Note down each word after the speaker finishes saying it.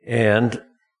And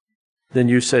then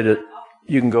you said that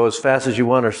you can go as fast as you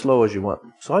want or slow as you want.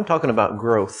 So I'm talking about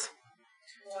growth.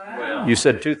 Wow. You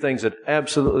said two things that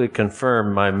absolutely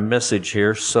confirm my message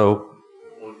here. So,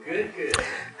 well, good.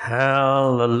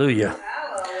 Hallelujah.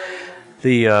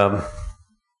 The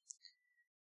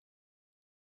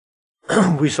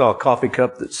we saw a coffee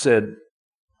cup that said,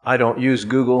 "I don't use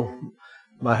Google.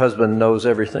 My husband knows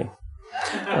everything."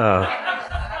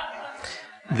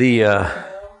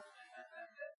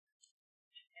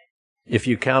 If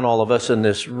you count all of us in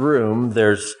this room,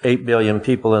 there's 8 billion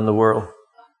people in the world.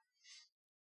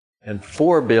 And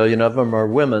 4 billion of them are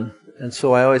women. And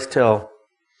so I always tell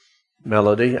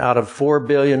Melody, out of 4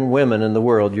 billion women in the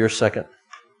world, you're second.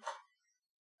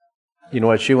 You know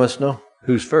what she wants to know?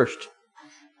 Who's first?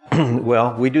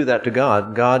 Well, we do that to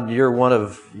God. God, you're one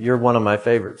of my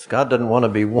favorites. God doesn't want to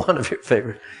be one of your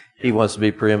favorites. He wants to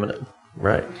be preeminent.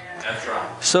 Right. That's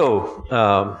right.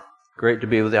 So, great to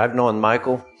be with you. I've known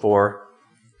Michael for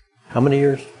how many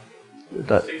years?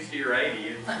 60 or 80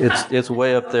 years. It's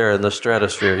way up there in the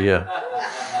stratosphere, yeah.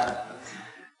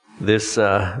 This,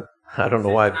 I don't know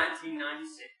why.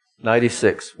 1996.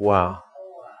 96, wow.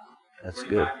 That's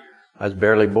good. I was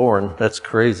barely born. That's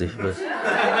crazy. But,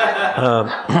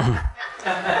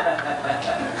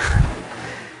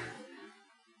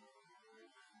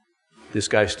 this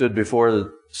guy stood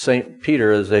before St.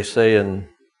 Peter, as they say, and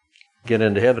get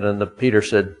into heaven. And Peter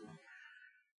said,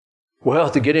 "Well,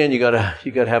 to get in, you gotta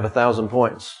have 1,000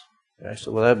 points." And I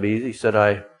said, "Well, that'd be easy." He said,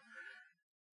 "I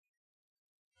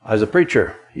was a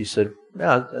preacher." He said,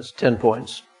 "Yeah, that's 10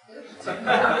 points."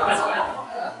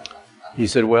 He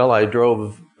said, "Well, there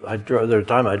was a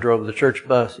time I drove the church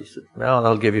bus." He said, "Well,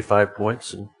 that'll give you 5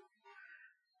 points." And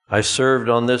I served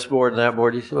on this board and that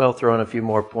board. He said, "Well, throw in a few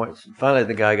more points." And finally,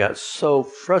 the guy got so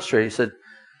frustrated. He said,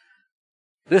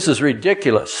 "This is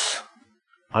ridiculous.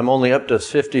 I'm only up to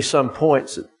 50-some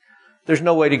points. There's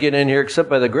no way to get in here except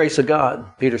by the grace of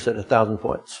God." Peter said 1,000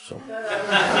 points. So.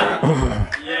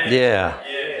 Yeah.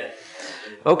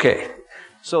 Okay.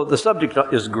 So the subject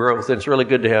is growth. And it's really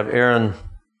good to have Aaron,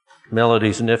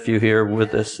 Melody's nephew, here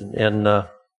with us. And I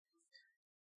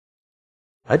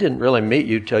didn't really meet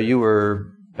you till you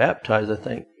were baptized, I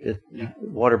think.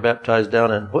 Water baptized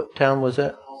down in, what town was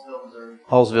that? Hallsville, Missouri.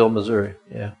 Hallsville, Missouri.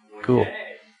 Yeah. Cool.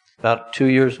 About 2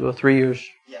 years ago, 3 years?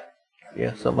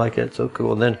 Yeah, something like that. So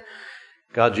cool. And then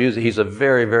God's using, he's a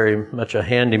very, very much a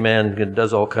handyman and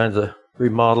does all kinds of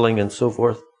remodeling and so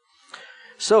forth.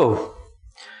 So,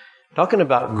 talking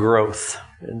about growth,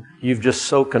 and you've just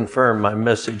so confirmed my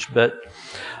message, but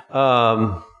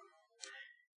Psalm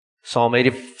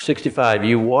 65,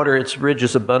 you water its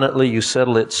ridges abundantly, you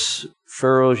settle its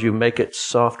furrows, you make it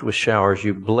soft with showers,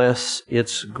 you bless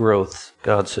its growth,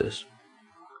 God says.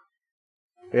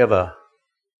 We have a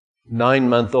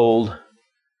 9-month-old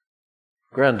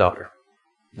granddaughter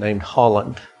named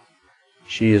Holland.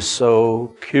 She is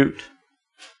so cute.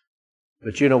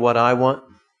 But you know what I want?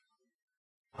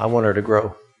 I want her to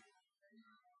grow.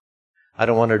 I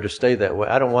don't want her to stay that way.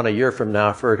 I don't want a year from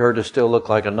now for her to still look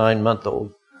like a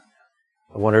 9-month-old.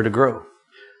 I want her to grow.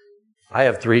 I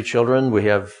have 3 children. We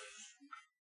have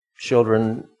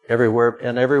children everywhere,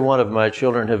 and every one of my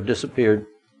children have disappeared.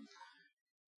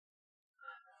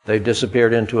 They've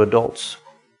disappeared into adults.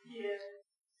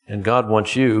 And God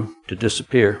wants you to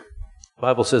disappear. The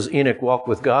Bible says Enoch walked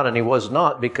with God, and he was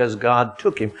not because God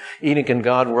took him. Enoch and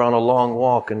God were on a long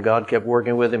walk, and God kept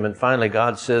working with him. And finally,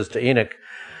 God says to Enoch,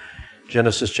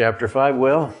 Genesis chapter 5,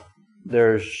 well,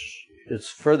 it's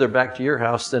further back to your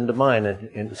house than to mine.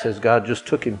 And it says God just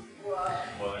took him.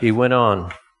 He went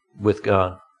with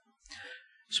God.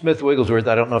 Smith Wigglesworth,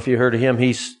 I don't know if you heard of him.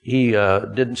 He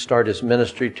didn't start his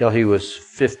ministry till he was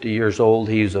 50 years old.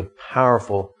 He's a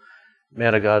powerful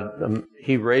man of God.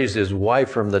 He raised his wife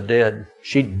from the dead.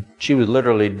 She was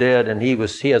literally dead, and he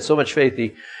had so much faith.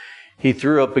 He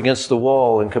threw up against the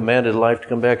wall and commanded life to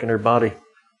come back in her body.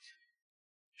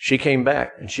 She came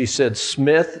back and she said,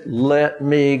 "Smith, let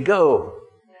me go."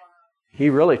 He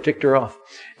really ticked her off.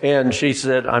 And she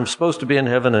said, "I'm supposed to be in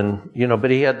heaven," and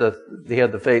but he had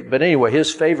the faith. But anyway,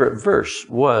 his favorite verse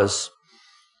was,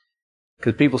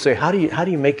 because people say, how do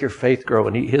you make your faith grow?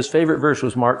 And his favorite verse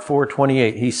was Mark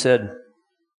 4:28. He said,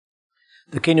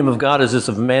 "The kingdom of God is as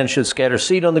if a man should scatter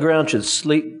seed on the ground, should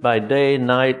sleep by day and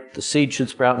night. The seed should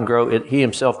sprout and grow. He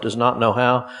himself does not know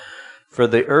how. For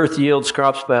the earth yields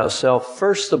crops by itself,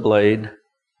 first the blade,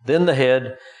 then the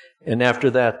head, and after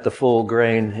that the full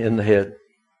grain in the head."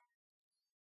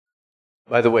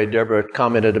 By the way, Deborah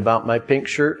commented about my pink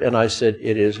shirt, and I said,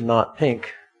 it is not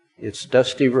pink. It's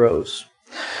dusty rose.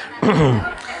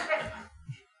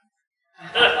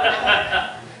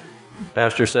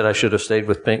 Pastor said I should have stayed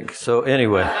with pink. So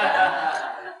anyway,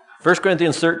 1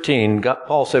 Corinthians 13,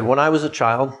 Paul said, when I was a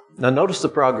child, now notice the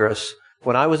progress.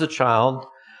 When I was a child,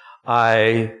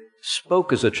 I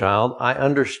spoke as a child, I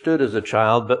understood as a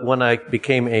child, but when I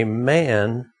became a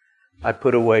man, I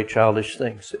put away childish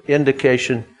things.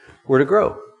 Indication we're to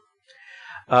grow.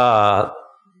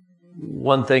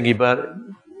 One thing about,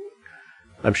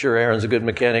 I'm sure Aaron's a good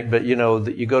mechanic, but you know,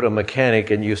 that you go to a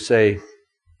mechanic and you say,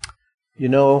 he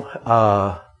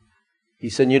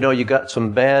said, you got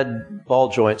some bad ball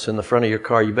joints in the front of your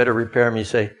car. You better repair them. You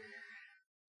say,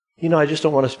 I just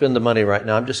don't want to spend the money right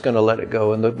now. I'm just going to let it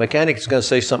go. And the mechanic is going to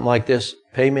say something like this,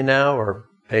 pay me now or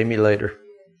pay me later.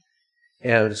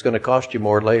 And it's going to cost you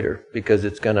more later because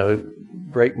it's going to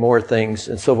break more things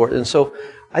and so forth. And so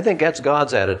I think that's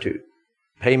God's attitude.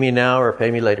 Pay me now or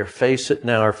pay me later. Face it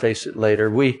now or face it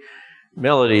later.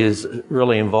 Melody is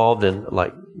really involved in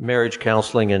like marriage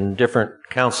counseling and different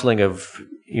counseling of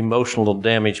emotional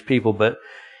damaged people, but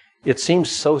it seems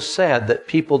so sad that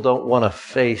people don't want to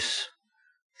face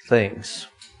things.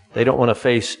 They don't want to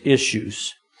face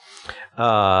issues.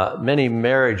 Many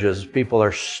marriages, people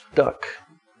are stuck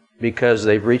because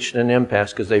they've reached an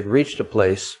impasse, because they've reached a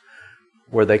place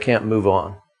where they can't move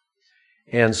on.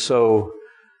 And so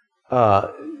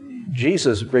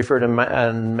Jesus referred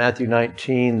in Matthew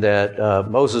 19 that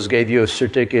Moses gave you a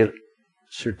certificate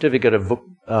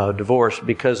of divorce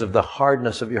because of the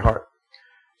hardness of your heart.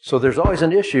 So there's always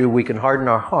an issue. We can harden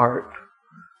our heart,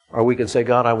 or we can say,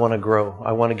 God, I want to grow.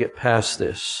 I want to get past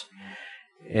this.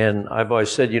 And I've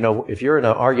always said, if you're in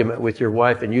an argument with your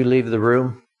wife and you leave the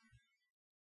room,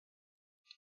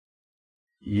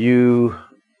 you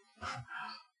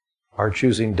are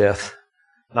choosing death.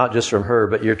 Not just from her,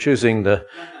 but you're choosing the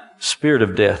spirit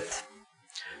of death.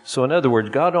 So in other words,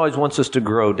 God always wants us to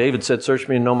grow. David said, search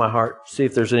me and know my heart. See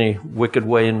if there's any wicked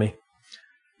way in me.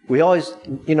 We always,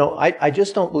 I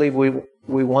just don't believe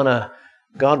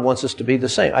God wants us to be the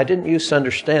same. I didn't used to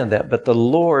understand that, but the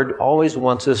Lord always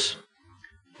wants us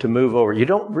to move over. You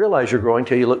don't realize you're growing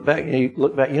till you look back,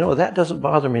 that doesn't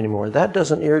bother me anymore. That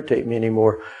doesn't irritate me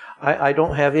anymore. I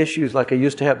don't have issues like I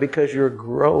used to have because you're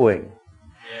growing.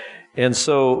 And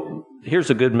so here's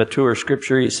a good mature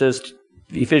scripture. It says,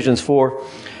 Ephesians 4,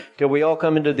 till we all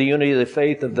come into the unity of the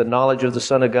faith of the knowledge of the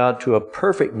Son of God, to a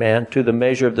perfect man, to the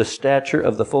measure of the stature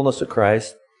of the fullness of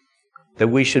Christ, that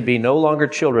we should be no longer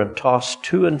children, tossed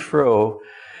to and fro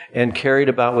and carried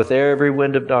about with every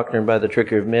wind of doctrine by the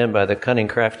trickery of men, by the cunning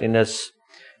craftiness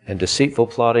and deceitful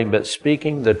plotting, but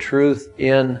speaking the truth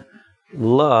in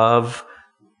love,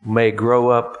 may grow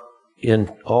up in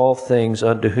all things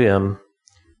unto him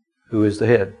who is the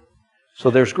head. So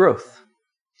there's growth.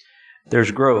 There's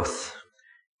growth.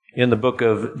 In the book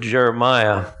of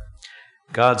Jeremiah,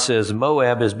 God says,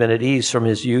 Moab has been at ease from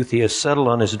his youth. He has settled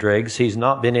on his dregs. He's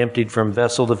not been emptied from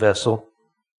vessel to vessel,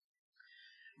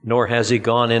 nor has he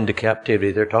gone into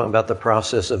captivity. They're talking about the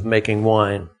process of making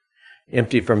wine.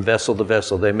 Emptied from vessel to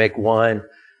vessel. They make wine,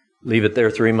 leave it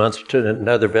there 3 months, put it in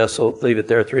another vessel, leave it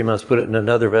there 3 months, put it in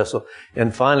another vessel.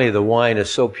 And finally, the wine is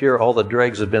so pure, all the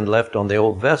dregs have been left on the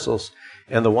old vessels.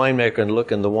 And the winemaker can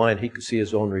look in the wine, he can see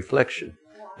his own reflection.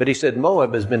 But he said,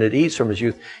 Moab has been at ease from his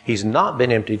youth. He's not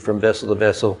been emptied from vessel to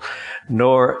vessel,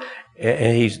 and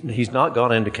he's not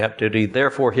gone into captivity.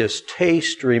 Therefore, his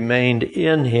taste remained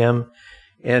in him,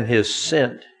 and his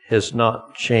scent has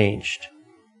not changed.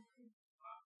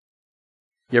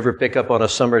 You ever pick up on a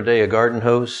summer day a garden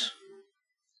hose?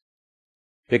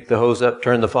 Pick the hose up,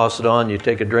 turn the faucet on, you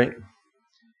take a drink.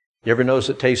 You ever notice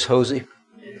it tastes hosey?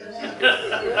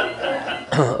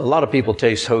 A lot of people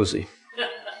taste hosey.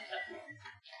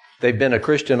 They've been a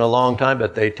Christian a long time,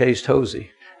 but they taste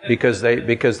hosey because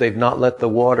they've not let the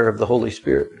water of the Holy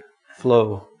Spirit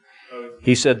flow.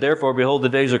 He said, therefore, behold, the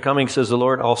days are coming, says the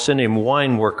Lord, I'll send him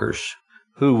wine workers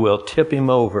who will tip him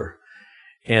over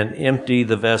and empty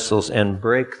the vessels and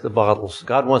break the bottles.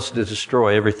 God wants to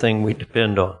destroy everything we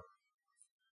depend on.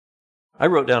 I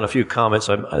wrote down a few comments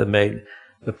I made.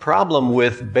 The problem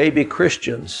with baby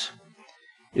Christians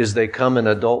is they come in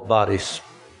adult bodies.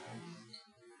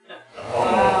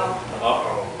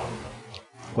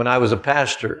 When I was a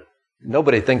pastor,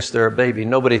 nobody thinks they're a baby.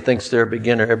 Nobody thinks they're a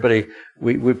beginner. Everybody,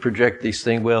 we project these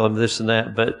things, well, and this and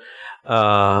that. But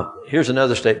here's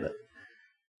another statement.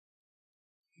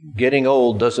 Getting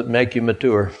old doesn't make you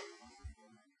mature.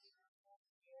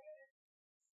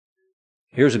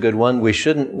 Here's a good one. We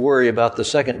shouldn't worry about the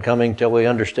second coming till we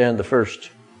understand the first.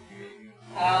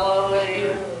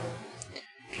 Hallelujah.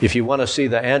 If you want to see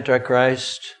the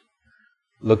Antichrist,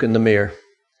 look in the mirror.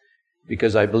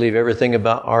 Because I believe everything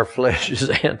about our flesh is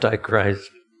Antichrist.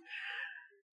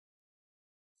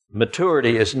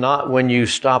 Maturity is not when you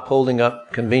stop holding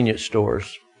up convenience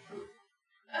stores.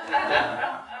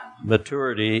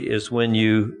 Maturity is when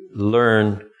you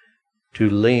learn to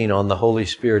lean on the Holy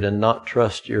Spirit and not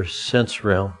trust your sense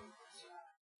realm.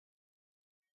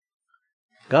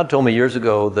 God told me years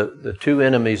ago that the two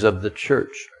enemies of the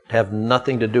church have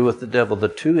nothing to do with the devil. The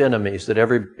two enemies that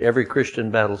every Christian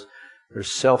battles are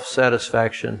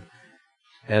self-satisfaction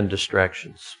and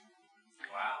distractions.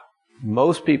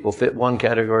 Most people fit one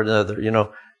category or another. You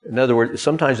know, in other words,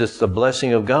 sometimes it's the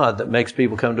blessing of God that makes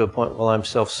people come to a point, well, I'm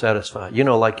self-satisfied. You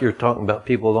know, like you're talking about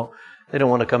people, they don't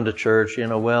want to come to church. You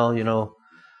know, well, you know,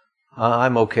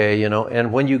 I'm okay, you know.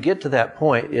 And when you get to that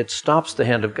point, it stops the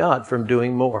hand of God from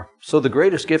doing more. So the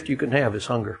greatest gift you can have is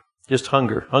hunger. Just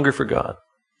hunger. Hunger for God.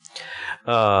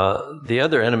 The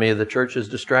other enemy of the church is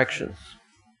distractions.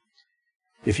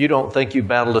 If you don't think you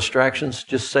battle distractions,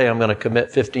 just say, I'm going to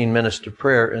commit 15 minutes to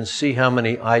prayer and see how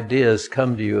many ideas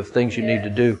come to you of things you need to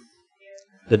do.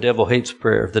 The devil hates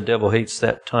prayer. The devil hates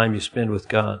that time you spend with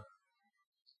God.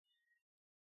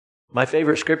 My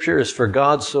favorite scripture is, for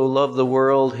God so loved the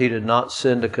world, he did not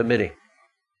send a committee.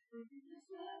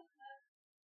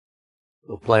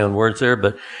 We'll play on words there,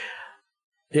 but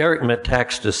Eric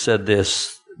Metaxas said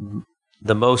this: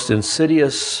 the most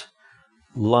insidious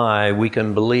lie we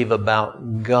can believe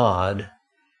about God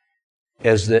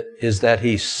is that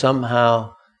he's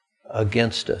somehow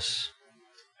against us.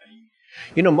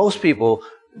 You know, most people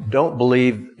don't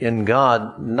believe in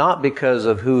God not because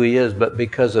of who he is, but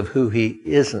because of who he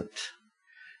isn't.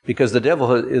 Because the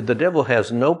devil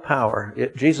has no power.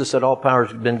 Jesus said, all power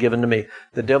has been given to me.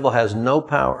 The devil has no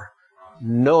power,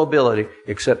 no ability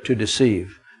except to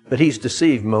deceive. But he's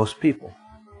deceived most people.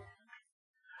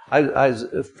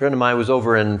 A friend of mine was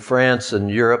over in France and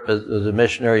Europe as a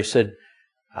missionary. He said,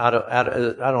 I don't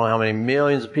know how many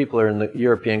millions of people are in the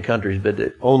European countries, but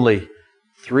only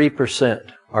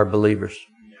 3% are believers.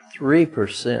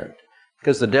 3%.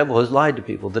 Because the devil has lied to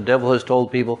people. The devil has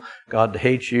told people, God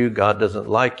hates you, God doesn't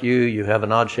like you, you have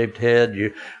an odd-shaped head,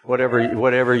 you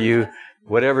whatever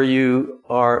you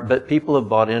are. But people have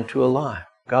bought into a lie.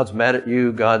 God's mad at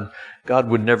you, God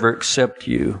would never accept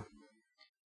you.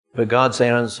 But God's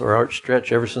hands are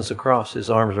outstretched ever since the cross. His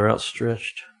arms are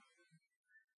outstretched.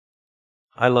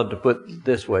 I love to put it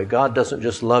this way: God doesn't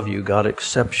just love you, God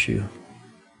accepts you.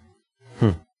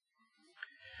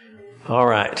 All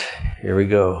right, here we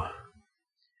go.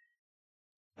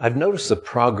 I've noticed the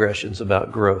progressions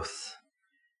about growth.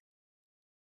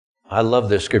 I love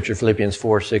this scripture, Philippians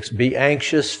 4:6. Be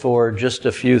anxious for just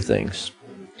a few things.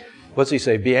 What's he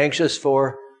say? Be anxious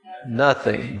for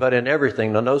nothing, but in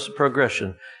everything. Now notice the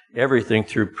progression. Everything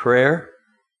through prayer,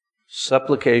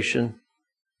 supplication,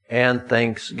 and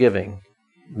thanksgiving.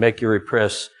 Make your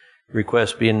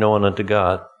requests being known unto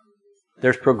God.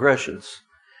 There's progressions.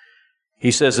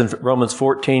 He says in Romans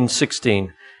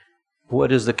 14:16, what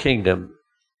is the kingdom?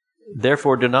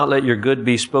 Therefore do not let your good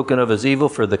be spoken of as evil,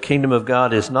 for the kingdom of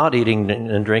God is not eating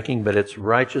and drinking, but it's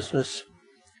righteousness,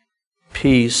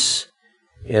 peace,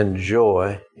 and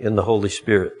joy in the Holy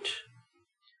Spirit.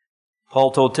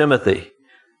 Paul told Timothy,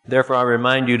 therefore I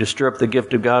remind you to stir up the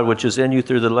gift of God which is in you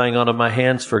through the laying on of my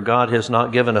hands, for God has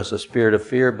not given us a spirit of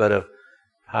fear, but of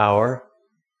power,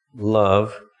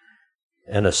 love,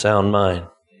 and a sound mind.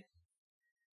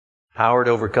 Power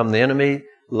to overcome the enemy,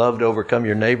 love to overcome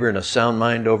your neighbor, and a sound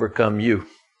mind to overcome you.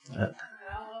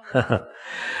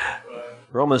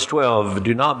 Romans 12,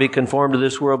 do not be conformed to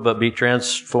this world, but be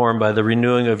transformed by the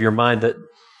renewing of your mind, that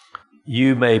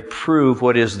you may prove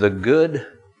what is the good,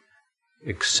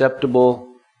 acceptable,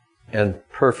 and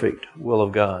perfect will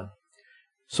of God.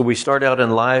 So we start out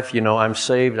in life, I'm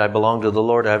saved, I belong to the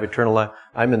Lord, I have eternal life,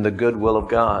 I'm in the good will of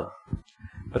God.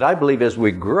 But I believe as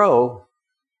we grow,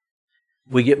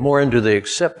 we get more into the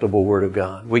acceptable Word of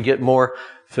God. We get more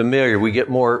familiar, we get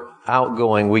more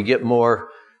outgoing, we get more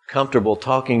comfortable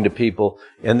talking to people,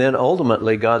 and then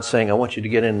ultimately God's saying, I want you to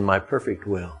get in my perfect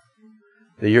will.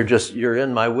 That you're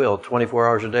in my will 24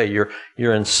 hours a day.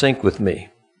 You're in sync with me.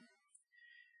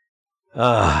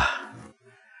 A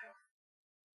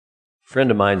friend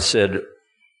of mine said,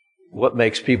 what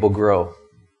makes people grow?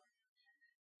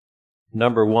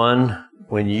 Number one,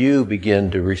 when you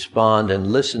begin to respond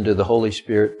and listen to the Holy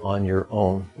Spirit on your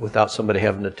own without somebody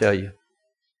having to tell you.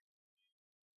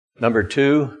 Number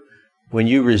two, when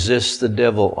you resist the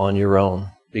devil on your own,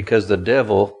 because the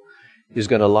devil is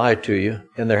going to lie to you,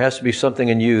 and there has to be something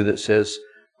in you that says,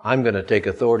 I'm going to take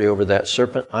authority over that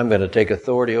serpent. I'm going to take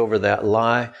authority over that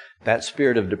lie, that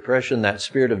spirit of depression, that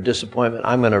spirit of disappointment.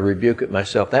 I'm going to rebuke it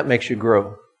myself. That makes you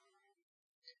grow.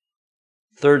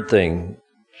 Third thing,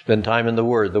 spend time in the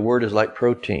Word. The Word is like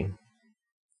protein.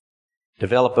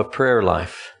 Develop a prayer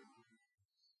life.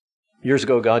 Years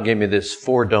ago, God gave me this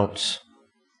 4 don'ts.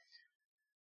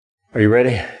 Are you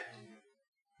ready?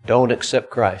 Don't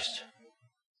accept Christ.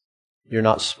 You're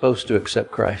not supposed to accept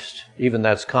Christ. Even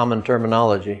that's common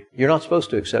terminology. You're not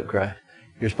supposed to accept Christ.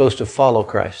 You're supposed to follow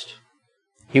Christ.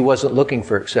 He wasn't looking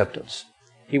for acceptance.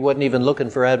 He wasn't even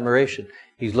looking for admiration.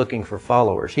 He's looking for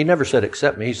followers. He never said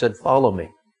accept me. He said follow me.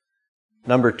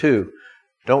 Number 2,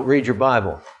 don't read your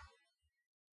Bible.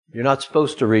 You're not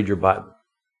supposed to read your Bible.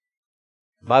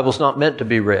 The Bible's not meant to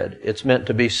be read. It's meant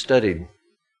to be studied.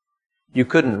 You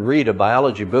couldn't read a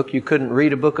biology book. You couldn't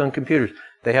read a book on computers.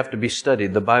 They have to be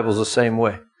studied. The Bible's the same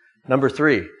way. Number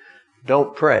 3,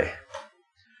 don't pray.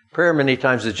 Prayer many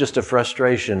times is just a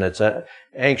frustration. It's an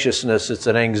anxiousness. It's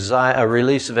an a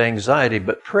release of anxiety.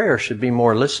 But prayer should be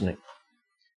more listening.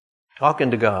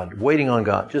 Talking to God, waiting on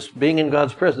God, just being in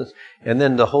God's presence. And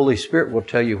then the Holy Spirit will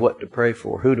tell you what to pray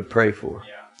for, who to pray for.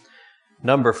 Yeah.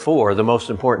 Number 4, the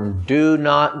most important, do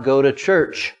not go to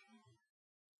church.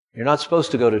 You're not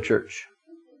supposed to go to church.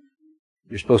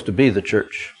 You're supposed to be the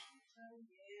church.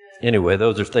 Anyway,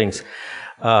 those are things.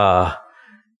 Several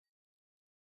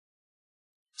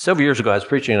years ago, I was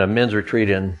preaching at a men's retreat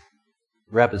in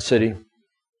Rapid City.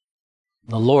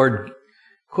 The Lord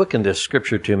quickened this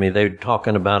scripture to me. They were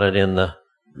talking about it in the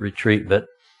retreat, but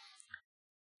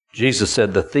Jesus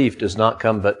said, the thief does not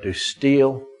come but to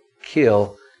steal,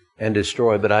 kill, and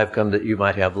destroy, but I've come that you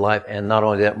might have life, and not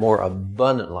only that, more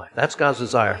abundant life. That's God's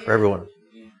desire for everyone.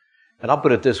 And I'll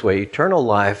put it this way, eternal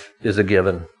life is a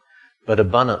given, but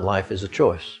abundant life is a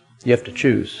choice. You have to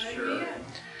choose.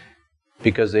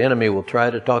 Because the enemy will try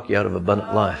to talk you out of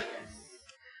abundant life.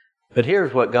 But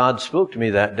here's what God spoke to me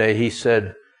that day. He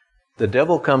said, the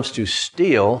devil comes to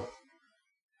steal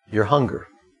your hunger.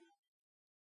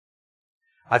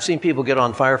 I've seen people get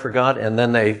on fire for God, and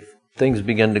then things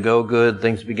begin to go good,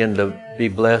 things begin to be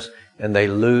blessed, and they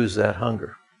lose that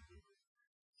hunger.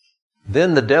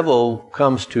 Then the devil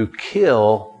comes to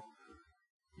kill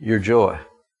your joy.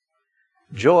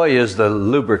 Joy is the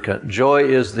lubricant. Joy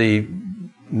is the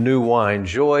new wine.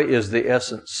 Joy is the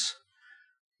essence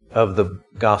of the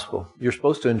gospel. You're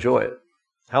supposed to enjoy it.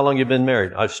 How long have you been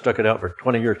married? I've stuck it out for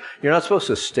 20 years. You're not supposed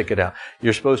to stick it out.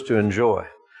 You're supposed to enjoy.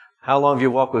 How long have you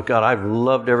walked with God? I've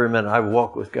loved every minute I've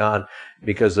walked with God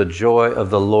because the joy of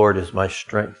the Lord is my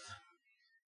strength.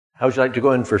 How would you like to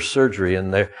go in for surgery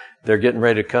and they're getting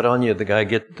ready to cut on you?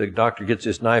 The doctor gets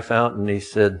his knife out and he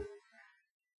said,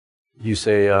 you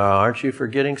say, aren't you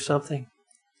forgetting something?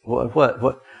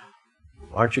 What?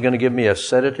 Aren't you going to give me a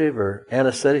sedative or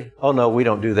anesthetic? Oh, no, we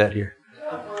don't do that here.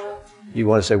 You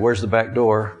want to say, where's the back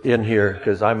door? In here,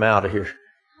 because I'm out of here.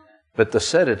 But the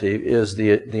sedative is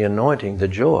the anointing, the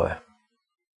joy.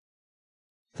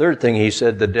 Third thing he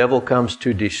said, the devil comes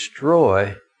to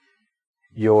destroy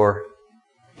your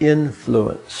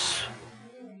influence.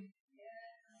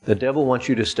 The devil wants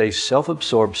you to stay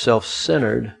self-absorbed,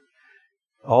 self-centered,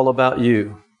 all about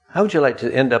you. How would you like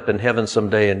to end up in heaven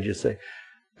someday and just say,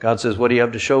 God says, what do you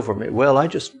have to show for me? Well, I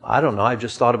don't know. I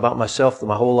just thought about myself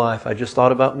my whole life. I just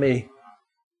thought about me.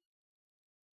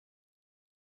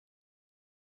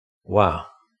 Wow.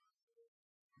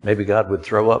 Maybe God would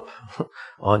throw up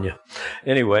on you.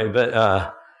 Anyway,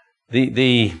 but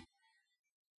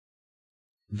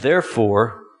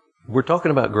therefore, we're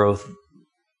talking about growth.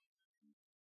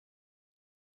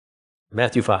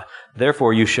 Matthew 5.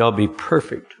 Therefore, you shall be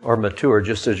perfect or mature,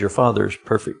 just as your Father is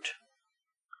perfect.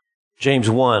 James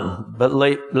 1. But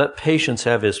let patience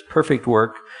have his perfect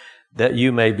work, that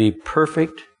you may be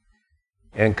perfect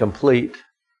and complete,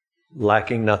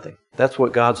 lacking nothing. That's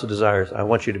what God's desire is. I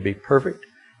want you to be perfect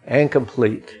and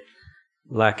complete,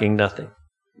 lacking nothing.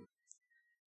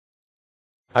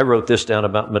 I wrote this down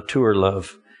about mature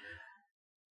love.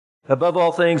 Above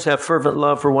all things, have fervent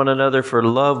love for one another, for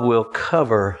love will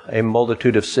cover a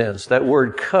multitude of sins. That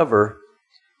word cover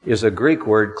is a Greek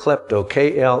word, klepto,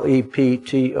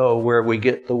 K-L-E-P-T-O, where we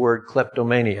get the word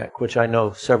kleptomaniac, which I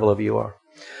know several of you are.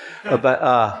 But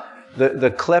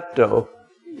the klepto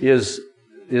is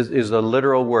a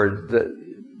literal word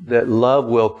that love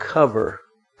will cover,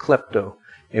 klepto,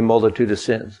 a multitude of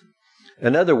sins.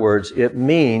 In other words, it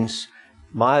means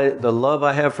the love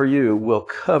I have for you will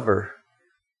cover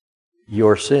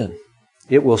your sin.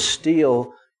 It will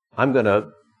steal. I'm going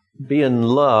to be in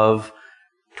love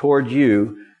toward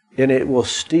you, and it will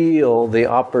steal the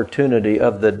opportunity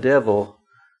of the devil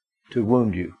to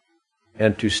wound you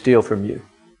and to steal from you.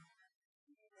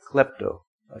 Klepto,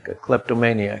 like a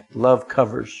kleptomaniac. Love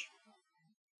covers.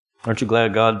 Aren't you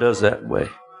glad God does that way?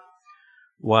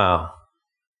 Wow.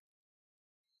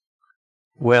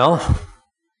 Well,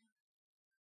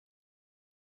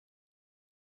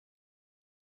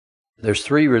 There's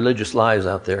 3 religious lies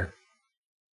out there.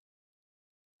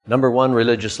 Number 1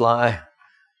 religious lie,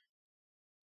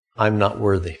 I'm not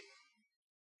worthy.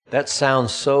 That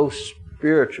sounds so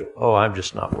spiritual. Oh, I'm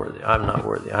just not worthy. I'm not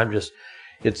worthy.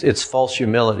 It's false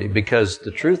humility, because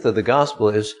the truth of the gospel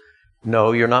is,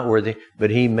 no, you're not worthy, but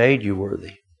He made you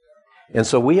worthy. And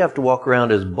so we have to walk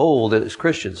around as bold as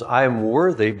Christians. I am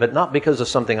worthy, but not because of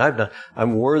something I've done.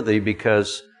 I'm worthy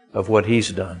because of what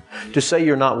He's done. To say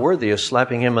you're not worthy is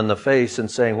slapping Him in the face and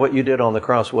saying what you did on the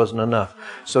cross wasn't enough.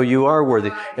 So you are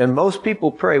worthy. And most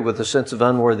people pray with a sense of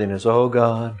unworthiness. Oh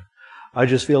God, I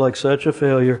just feel like such a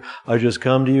failure. I just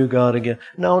come to you, God, again.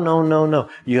 No, no, no, no.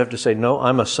 You have to say, no,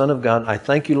 I'm a son of God. I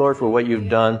thank you, Lord, for what you've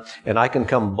done, and I can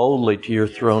come boldly to your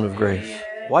throne of grace.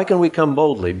 Why can we come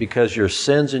boldly? Because your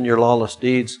sins and your lawless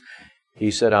deeds,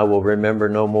 He said, I will remember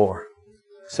no more.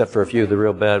 Except for a few of the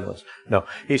real bad ones. No,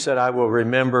 He said, I will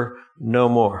remember no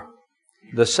more.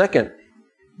 The second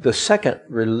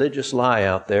religious lie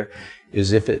out there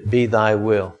is, if it be thy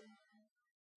will.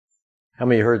 How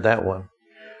many heard that one?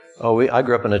 Oh, I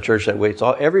grew up in a church that way. It's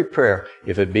every prayer,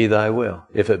 if it be thy will,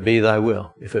 if it be thy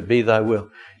will, if it be thy will.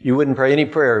 You wouldn't pray any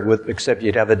prayer except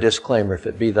you'd have a disclaimer, if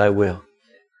it be thy will.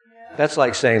 That's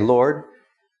like saying, Lord,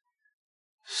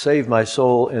 save my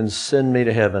soul and send me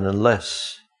to heaven,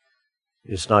 unless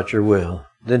it's not your will.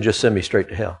 Then just send me straight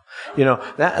to hell. You know,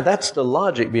 that's the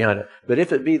logic behind it. But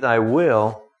if it be thy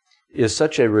will is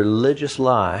such a religious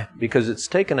lie, because it's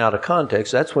taken out of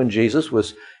context. That's when Jesus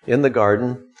was in the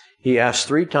garden. He asked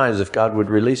 3 times if God would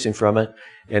release Him from it.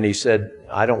 And He said,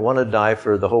 I don't want to die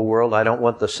for the whole world. I don't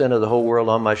want the sin of the whole world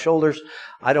on my shoulders.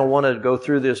 I don't want to go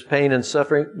through this pain and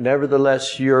suffering.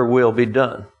 Nevertheless, your will be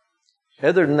done.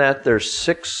 Other than that, there's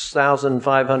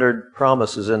 6,500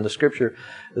 promises in the Scripture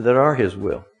that are His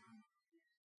will.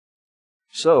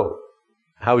 So,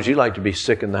 how would you like to be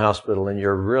sick in the hospital and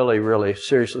you're really, really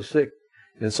seriously sick?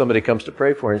 And somebody comes to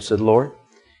pray for you and said, Lord,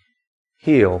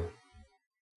 heal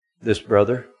this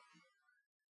brother,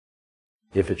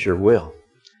 if it's your will.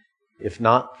 If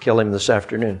not, kill him this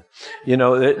afternoon. You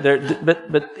know,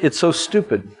 but it's so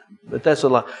stupid. But that's a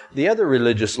lie. The other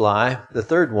religious lie, the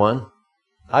third one,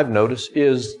 I've noticed,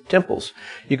 is temples.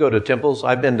 You go to temples.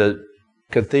 I've been to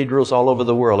cathedrals all over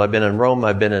the world. I've been in Rome.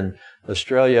 I've been in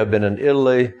Australia. I've been in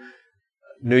Italy,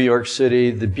 New York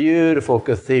City. The beautiful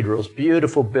cathedrals,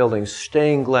 beautiful buildings,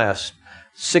 stained glass,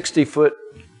 60-foot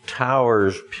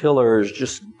towers, pillars,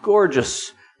 just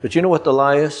gorgeous. But you know what the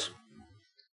lie is?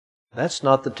 That's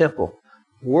not the temple.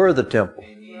 We're the temple.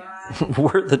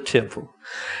 We're the temple.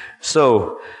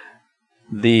 So,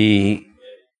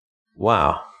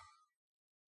 wow.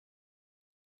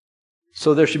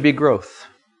 So there should be growth.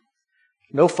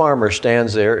 No farmer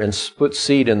stands there and puts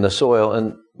seed in the soil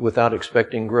and without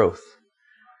expecting growth.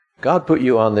 God put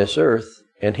you on this earth,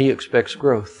 and He expects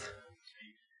growth.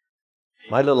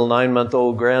 My little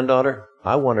 9-month-old granddaughter,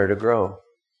 I want her to grow.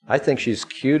 I think she's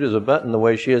cute as a button the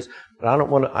way she is, but I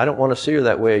don't want to see her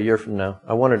that way a year from now.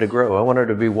 I want her to grow. I want her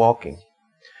to be walking.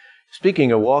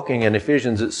 Speaking of walking, in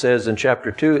Ephesians it says in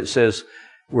chapter 2, it says,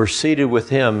 we're seated with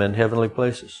Him in heavenly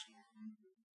places.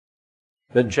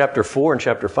 But in chapter 4 and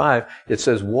chapter 5, it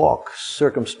says walk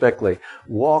circumspectly,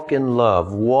 walk in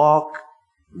love, walk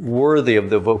worthy of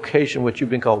the vocation which you've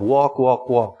been called. Walk, walk,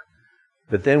 walk.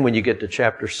 But then when you get to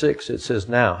chapter 6, it says,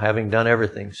 now, having done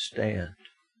everything, stand.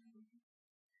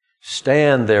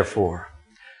 Stand, therefore.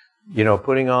 You know,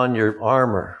 putting on your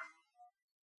armor.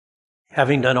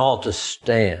 Having done all, to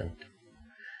stand.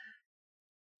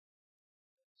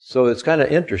 So it's kind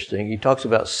of interesting. He talks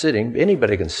about sitting.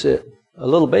 Anybody can sit. A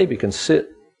little baby can sit.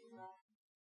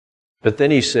 But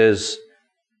then he says,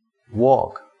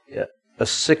 walk. A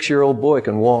 6-year-old boy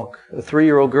can walk. A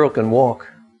 3-year-old girl can walk.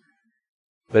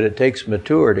 But it takes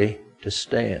maturity to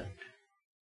stand.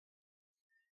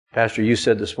 Pastor, you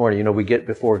said this morning, you know, we get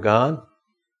before God.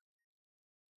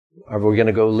 Are we going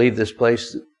to go leave this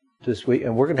place this week?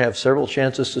 And we're going to have several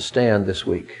chances to stand this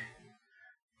week.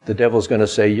 The devil's going to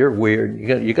say, you're weird.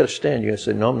 You got to stand. You're going to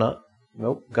say, no, I'm not.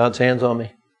 Nope, God's hand's on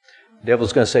me. The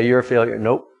devil's going to say, you're a failure.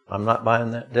 Nope, I'm not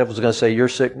buying that. The devil's going to say, you're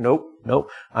sick. Nope,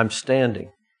 I'm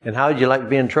standing. And how would you like to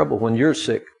be in trouble when you're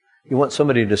sick? You want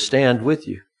somebody to stand with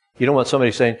you. You don't want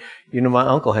somebody saying, you know, my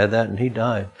uncle had that and he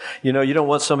died. You know, you don't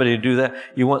want somebody to do that.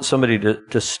 You want somebody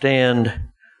to stand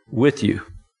with you.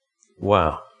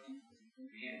 Wow.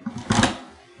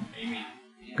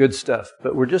 Good stuff.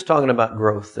 But we're just talking about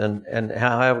growth and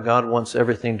how God wants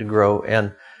everything to grow.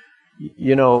 And,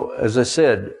 you know, as I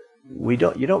said, you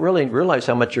don't really realize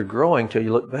how much you're growing till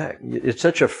you look back. It's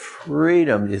such a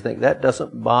freedom. You think, that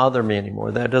doesn't bother me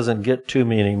anymore. That doesn't get to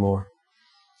me anymore.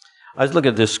 I was looking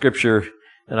at this scripture,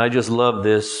 and I just love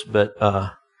this, but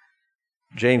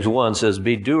James 1 says,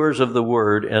 be doers of the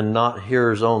word and not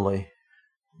hearers only,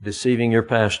 deceiving your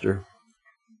pastor.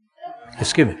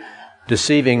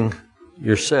 Deceiving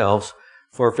yourselves.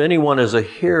 For if anyone is a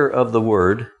hearer of the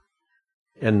word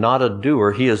and not a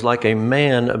doer, he is like a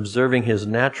man observing his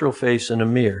natural face in a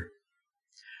mirror.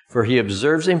 For he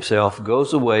observes himself,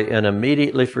 goes away, and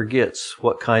immediately forgets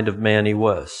what kind of man he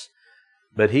was.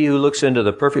 But he who looks into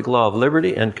the perfect law of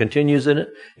liberty and continues in it,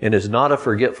 and is not a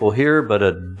forgetful hearer, but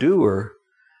a doer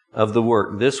of the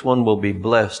work, this one will be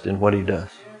blessed in what he does.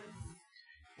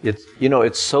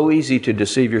 It's so easy to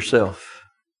deceive yourself.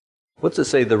 What's it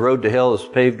say? The road to hell is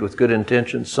paved with good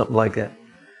intentions, something like that.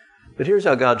 But here's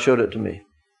how God showed it to me.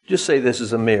 Just say this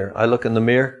is a mirror. I look in the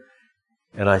mirror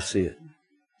and I see it.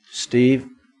 Steve,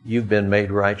 you've been made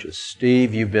righteous.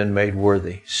 Steve, you've been made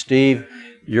worthy. Steve,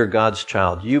 you're God's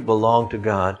child. You belong to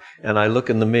God. And I look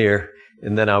in the mirror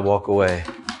and then I walk away.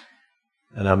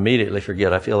 And I immediately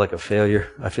forget. I feel like a failure.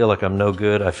 I feel like I'm no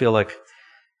good. I feel like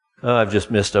I've just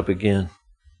messed up again.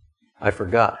 I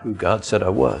forgot who God said I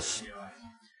was.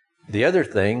 The other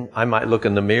thing, I might look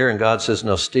in the mirror and God says,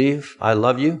 no, Steve, I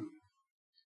love you.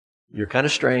 You're kind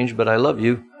of strange, but I love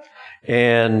you.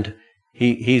 And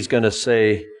he's going to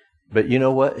say, but you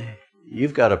know what?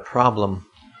 You've got a problem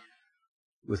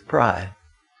with pride.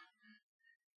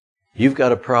 You've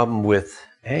got a problem with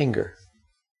anger.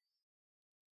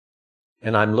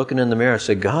 And I'm looking in the mirror and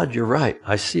say, God, you're right.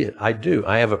 I see it. I do.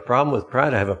 I have a problem with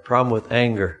pride. I have a problem with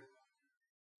anger.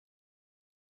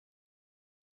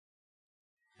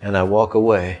 And I walk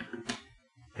away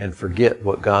and forget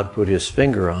what God put his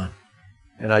finger on.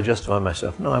 And I justify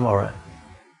myself. No, I'm all right.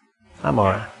 I'm all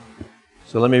right.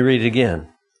 So let me read it again.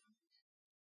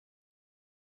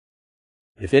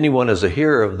 If anyone is a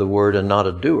hearer of the word and not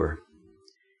a doer,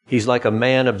 he's like a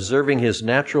man observing his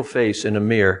natural face in a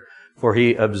mirror, for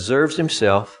he observes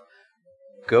himself,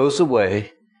 goes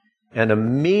away, and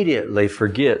immediately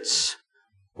forgets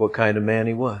what kind of man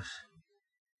he was.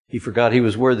 He forgot he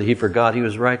was worthy. He forgot he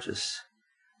was righteous.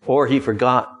 Or he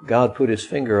forgot God put his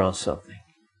finger on something.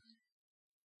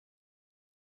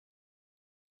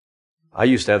 I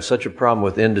used to have such a problem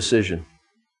with indecision.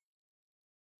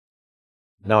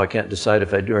 Now I can't decide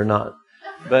if I do or not.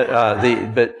 But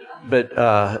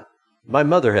my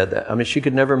mother had that. I mean, she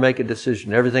could never make a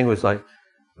decision. Everything was like,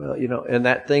 well, and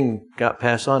that thing got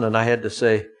passed on, and I had to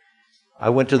say, I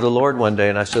went to the Lord one day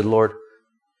and I said, Lord,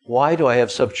 why do I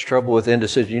have such trouble with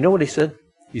indecision? You know what he said?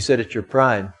 He said, it's your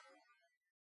pride.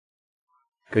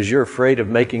 Because you're afraid of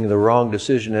making the wrong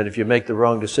decision, and if you make the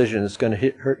wrong decision, it's going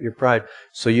to hurt your pride,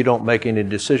 so you don't make any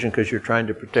decision because you're trying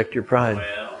to protect your pride.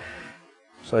 Well.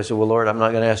 So I said, well, Lord, I'm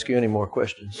not going to ask you any more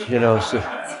questions.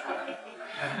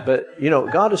 But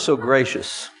God is so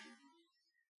gracious.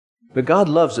 But God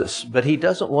loves us, but he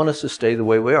doesn't want us to stay the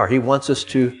way we are. He wants us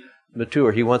to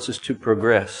mature. He wants us to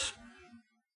progress.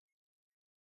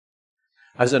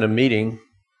 I was in a meeting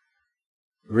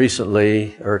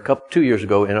recently, or 2 years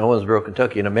ago in Owensboro,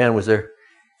 Kentucky, and a man was there.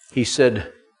 He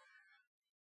said,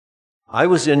 I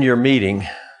was in your meeting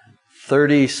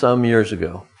 30-some years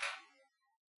ago.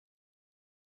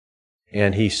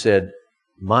 And he said,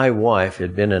 my wife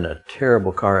had been in a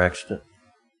terrible car accident.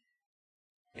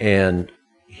 And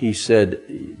he said,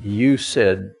 you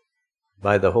said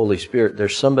by the Holy Spirit,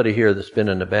 there's somebody here that's been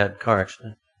in a bad car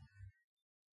accident,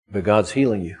 but God's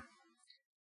healing you.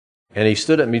 And he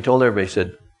stood up and he told everybody, he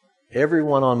said,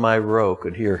 everyone on my row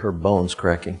could hear her bones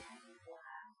cracking.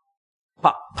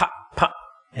 Pop, pop, pop.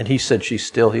 And he said she's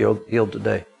still healed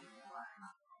today.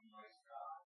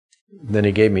 Then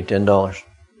he gave me $10.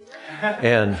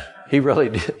 And he really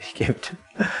did. He gave it to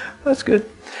me. That's good.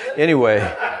 Anyway,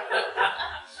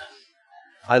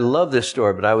 I love this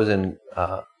story, but I was in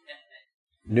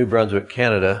New Brunswick,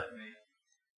 Canada,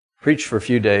 preached for a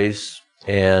few days,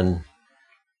 and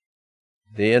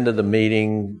the end of the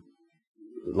meeting,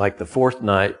 like the fourth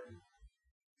night,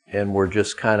 and we're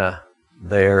just kind of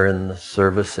there in the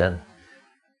service, and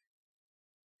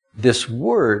this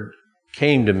word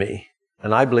came to me,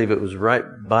 and I believe it was right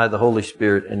by the Holy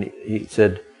Spirit, and he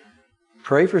said,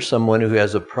 pray for someone who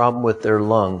has a problem with their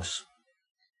lungs.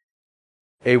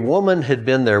 A woman had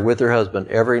been there with her husband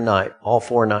every night, all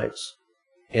 4 nights,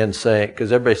 and saying,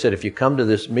 because everybody said, if you come to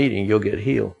this meeting, you'll get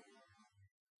healed.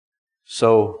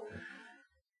 So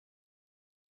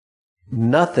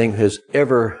nothing has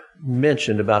ever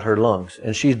mentioned about her lungs,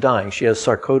 and she's dying. She has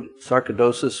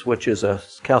sarcoidosis, which is a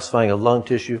calcifying of lung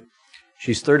tissue.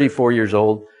 She's 34 years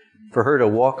old. For her to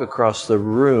walk across the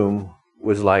room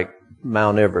was like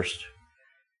Mount Everest.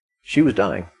 She was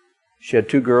dying. She had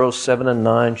 2 girls, 7 and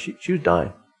 9. She was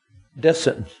dying. Death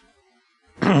sentence.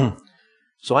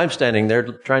 So I'm standing there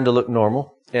trying to look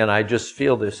normal, And I just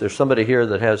feel this. There's somebody here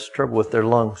that has trouble with their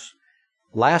lungs.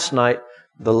 Last night,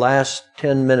 the last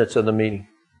 10 minutes of the meeting,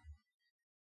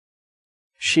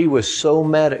 she was so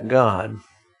mad at God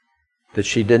that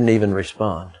she didn't even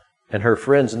respond. And her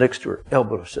friends next to her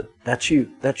elbowed her, said, "That's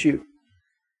you, that's you."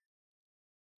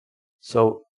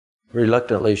 So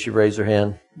reluctantly, she raised her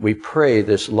hand. We pray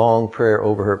this long prayer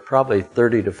over her, probably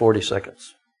 30 to 40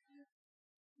 seconds.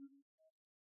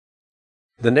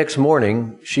 The next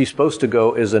morning, she's supposed to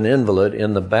go as an invalid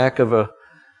in the back of a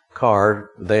car.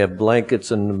 They have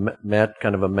blankets and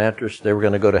kind of a mattress. They were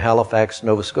going to go to Halifax,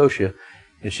 Nova Scotia,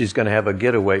 and she's going to have a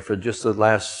getaway for just the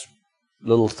last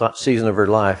little season of her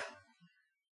life.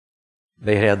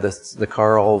 They had the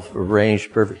car all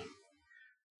arranged perfect.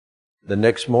 The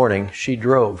next morning, she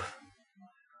drove.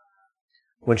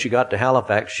 When she got to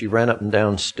Halifax, she ran up and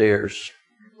down stairs.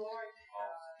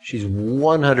 She's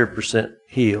 100%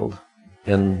 healed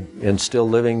and still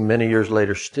living many years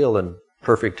later, still in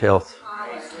perfect health.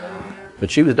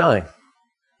 But she was dying.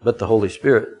 But the Holy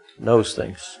Spirit knows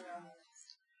things.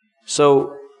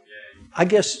 So I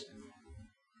guess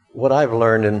what I've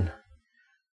learned in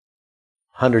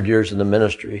 100 years in the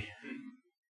ministry,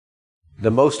 the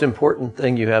most important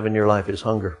thing you have in your life is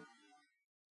hunger.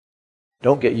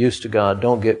 Don't get used to God.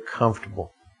 Don't get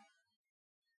comfortable.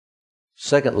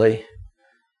 Secondly,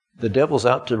 the devil's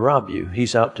out to rob you.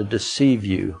 He's out to deceive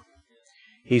you.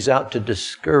 He's out to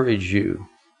discourage you.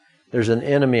 There's an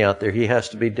enemy out there. He has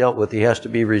to be dealt with. He has to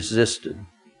be resisted.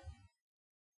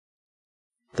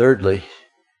 Thirdly,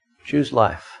 choose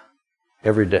life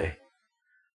every day.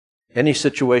 Any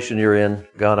situation you're in,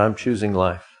 God, I'm choosing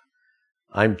life.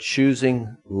 I'm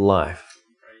choosing life.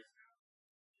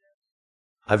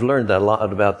 I've learned that a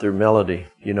lot about their melody.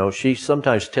 You know, she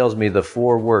sometimes tells me the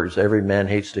 4 words every man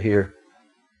hates to hear.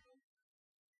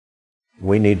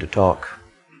 We need to talk.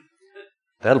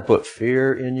 That'll put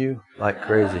fear in you like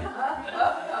crazy.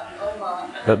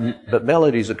 But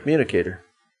Melody's a communicator.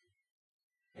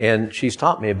 And she's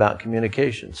taught me about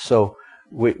communication. So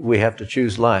we have to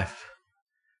choose life.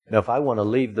 Now, if I want to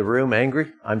leave the room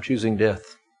angry, I'm choosing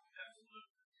death.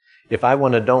 If I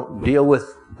want to don't deal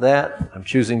with that, I'm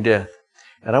choosing death.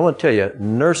 And I want to tell you,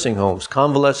 nursing homes,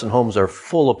 convalescent homes are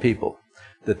full of people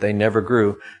that they never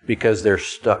grew because they're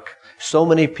stuck. So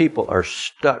many people are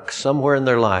stuck somewhere in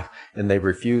their life and they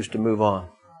refuse to move on.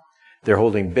 They're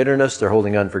holding bitterness, they're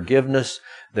holding unforgiveness,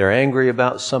 they're angry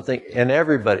about something, and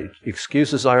everybody,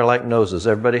 excuses are like noses,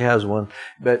 everybody has one.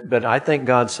 But I think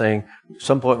God's saying, at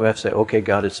some point we have to say, okay,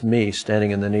 God, it's me standing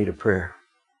in the need of prayer.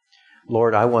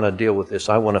 Lord, I want to deal with this.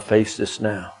 I want to face this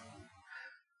now.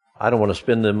 I don't want to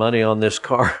spend the money on this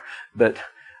car, but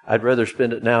I'd rather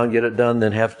spend it now and get it done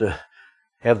than have to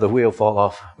have the wheel fall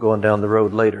off going down the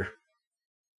road later.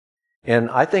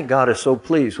 And I think God is so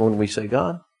pleased when we say,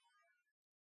 God,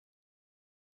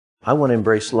 I want to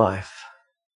embrace life.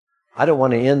 I don't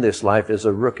want to end this life as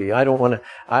a rookie. I want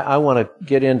to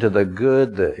get into the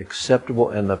good, the acceptable,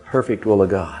 and the perfect will of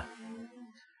God.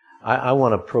 I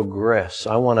want to progress.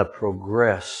 I want to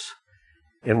progress.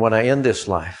 And when I end this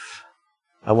life,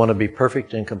 I want to be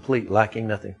perfect and complete, lacking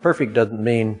nothing. Perfect doesn't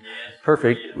mean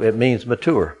perfect. It means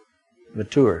mature.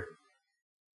 Mature.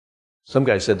 Some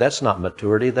guy said, that's not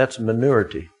maturity, that's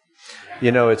minority.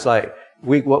 You know, it's like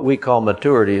what we call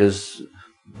maturity is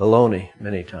baloney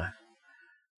many times.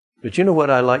 But you know what,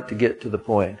 I like to get to the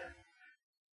point.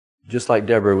 Just like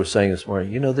Deborah was saying this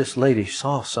morning, you know, this lady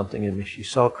saw something in me. She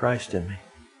saw Christ in me.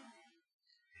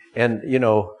 And, you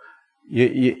know,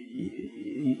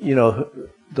 you know,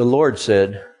 the Lord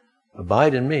said,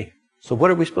 abide in me. So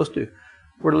what are we supposed to do?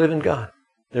 We're to live in God.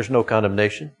 There's no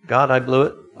condemnation. God, I blew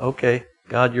it. Okay.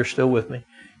 God, you're still with me.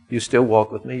 You still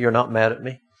walk with me. You're not mad at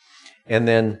me. And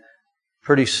then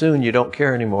pretty soon you don't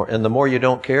care anymore. And the more you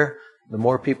don't care, the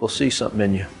more people see something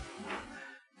in you.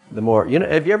 The more, you know,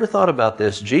 have you ever thought about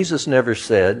this? Jesus never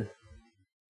said,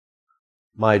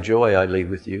 my joy I leave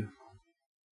with you.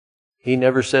 He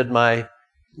never said, my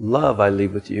love I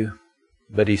leave with you.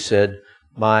 But he said,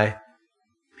 my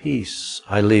peace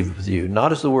I leave with you.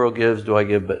 Not as the world gives do I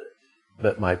give,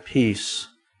 but my peace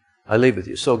I leave with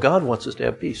you. So God wants us to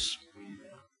have peace.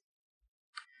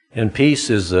 And peace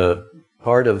is a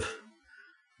part of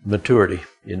maturity,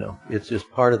 you know. It's just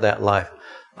part of that life.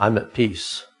 I'm at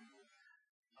peace.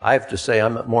 I have to say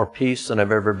I'm at more peace than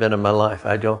I've ever been in my life.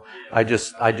 I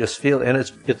just feel, and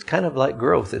it's kind of like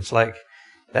growth. It's like,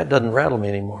 that doesn't rattle me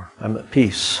anymore. I'm at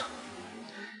peace.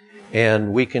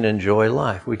 And we can enjoy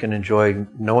life. We can enjoy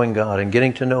knowing God and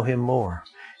getting to know Him more.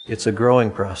 It's a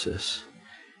growing process.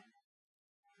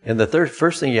 And the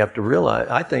first thing you have to realize,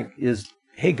 I think, is,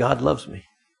 hey, God loves me.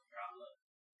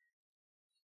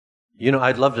 You know,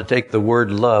 I'd love to take the word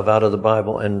love out of the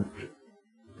Bible and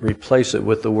replace it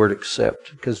with the word accept,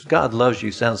 because God loves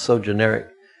you sounds so generic.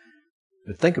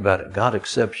 But think about it. God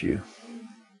accepts you.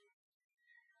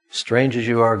 Strange as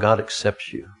you are, God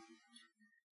accepts you.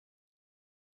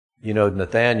 You know,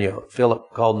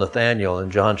 Philip called Nathanael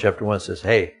in John chapter 1, says,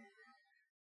 hey,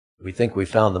 we think we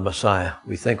found the Messiah.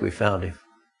 We think we found him.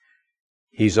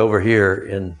 He's over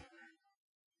here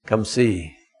come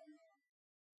see.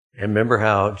 And remember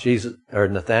how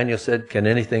Nathanael said, can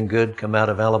anything good come out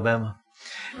of Alabama?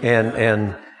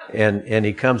 And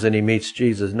he comes and he meets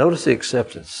Jesus. Notice the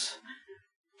acceptance.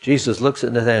 Jesus looks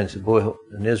at Nathanael and says, boy,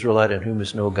 an Israelite in whom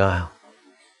is no guile.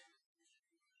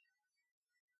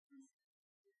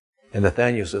 And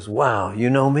Nathanael says, wow, you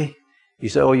know me? He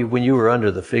said, oh, when you were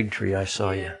under the fig tree, I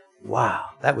saw you. Wow.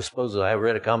 That was supposedly, I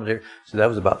read a commentary, so that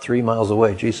was about 3 miles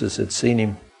away. Jesus had seen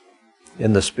him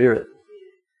in the Spirit.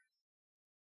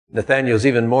 Nathanael's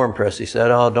even more impressed. He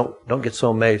said, oh, don't get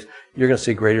so amazed. You're going to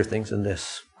see greater things than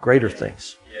this. Greater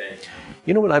things.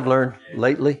 You know what I've learned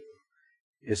lately?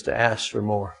 Is to ask for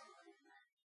more.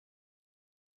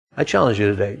 I challenge you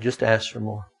today, just ask for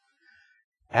more.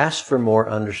 Ask for more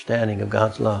understanding of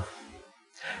God's love.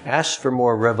 Ask for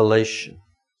more revelation.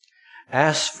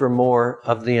 Ask for more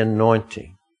of the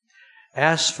anointing.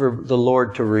 Ask for the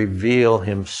Lord to reveal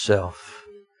Himself.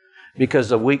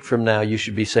 Because a week from now, you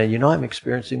should be saying, you know, I'm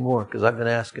experiencing more because I've been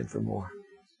asking for more.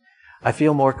 I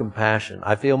feel more compassion.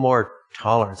 I feel more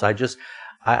tolerance.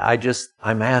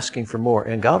 I'm asking for more,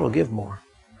 and God will give more.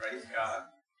 Praise God.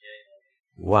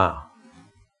 Wow.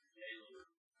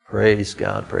 Praise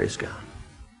God, praise God.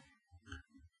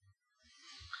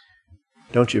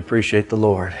 Don't you appreciate the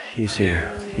Lord? He's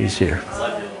here. He's here.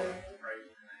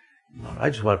 I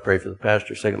just want to pray for the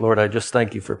pastor a second. Lord, I just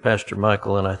thank you for Pastor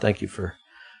Michael, and I thank you for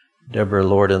Deborah,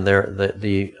 Lord, and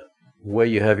the way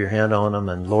you have your hand on them,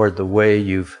 and Lord, the way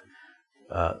you've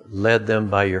led them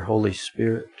by your Holy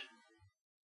Spirit.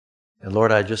 And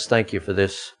Lord, I just thank you for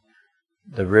the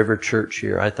River Church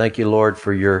here. I thank you, Lord,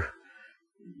 for your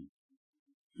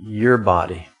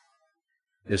body,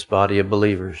 this body of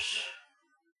believers.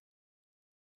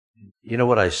 You know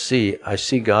what I see? I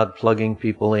see God plugging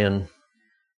people in.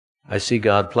 I see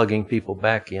God plugging people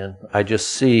back in. I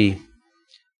just see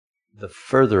the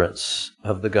furtherance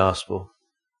of the gospel.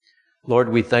 Lord,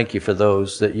 we thank you for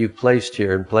those that you placed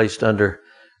here and placed under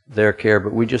their care,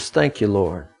 but we just thank you,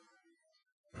 Lord,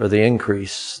 for the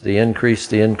increase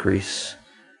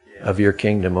of your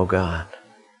kingdom, O God,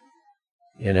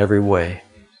 in every way,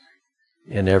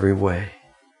 in every way.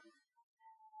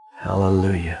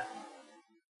 Hallelujah.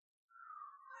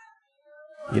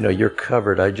 You know, you're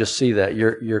covered. I just see that.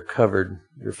 You're covered.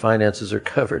 Your finances are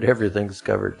covered. Everything's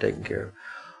covered, taken care of.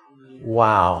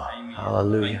 Wow.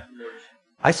 Hallelujah.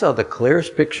 I saw the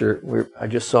clearest picture where I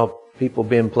just saw people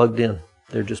being plugged in.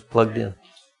 They're just plugged in.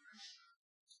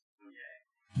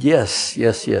 Yes.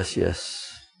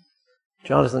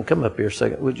 Jonathan, come up here a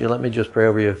second. Would you let me just pray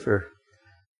over you for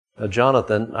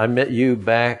Jonathan? I met you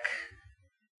back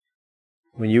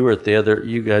when you were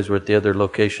you guys were at the other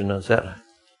location. Is that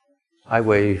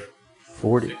Highway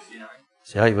 40? 69.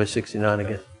 See, Highway 69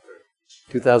 again.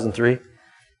 2003?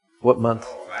 What month?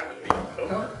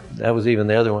 That was even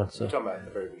the other one. So. You're talking about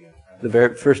the very beginning. The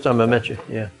very first time I met you,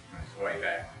 yeah. Way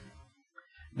back.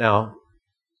 Now,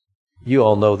 you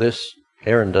all know this.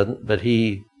 Aaron doesn't, but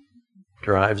he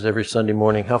drives every Sunday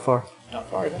morning. How far? Not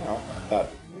far now. About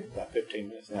 15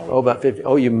 minutes now. Oh, about 50.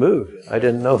 Oh, you moved. I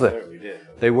didn't know that. We did.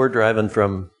 They were driving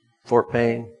from Fort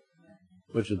Payne,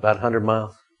 which is about 100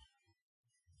 miles.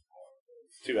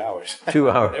 2 hours. 2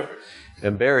 hours.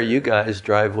 And Barry, you guys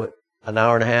drive, what, an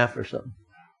hour and a half or something?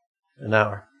 An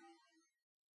hour.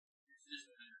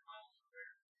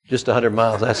 Just 100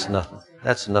 miles. That's nothing.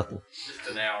 That's nothing.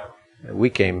 Just an hour. We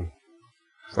came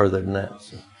further than that.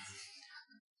 So.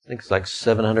 I think it's like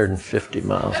 750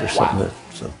 miles or something. Wow.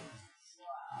 So.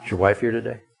 Is your wife here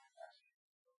today?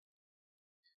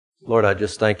 Lord, I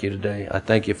just thank you today. I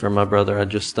thank you for my brother. I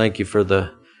just thank you for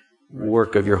the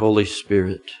work of your Holy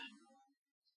Spirit.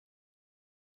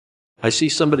 I see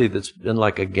somebody that's been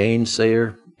like a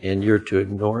gainsayer, and you're to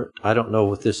ignore it. I don't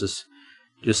know if this is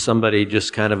just somebody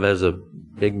just kind of has a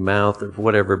big mouth or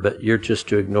whatever, but you're just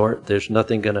to ignore it. There's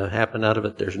nothing going to happen out of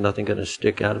it. There's nothing going to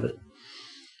stick out of it.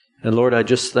 And Lord, I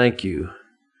just thank you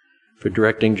for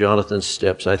directing Jonathan's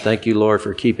steps. I thank you, Lord,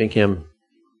 for keeping him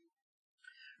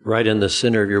right in the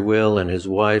center of your will, and his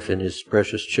wife and his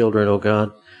precious children, oh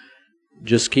God.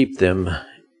 Just keep them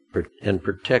and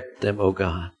protect them, oh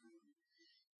God.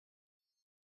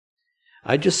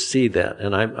 I just see that,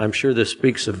 and I'm sure this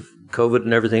speaks of COVID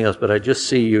and everything else, but I just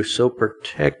see you so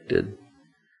protected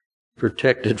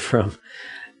protected from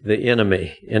the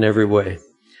enemy in every way.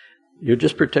 You're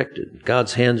just protected.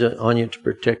 God's hands on you to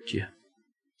protect you.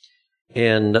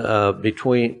 And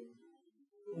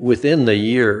within the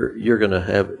year, you're going to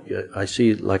have, I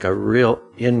see like a real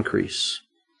increase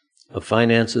of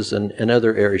finances and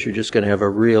other areas. You're just going to have a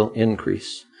real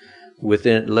increase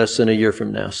within less than a year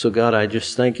from now. So God, I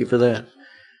just thank you for that.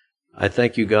 I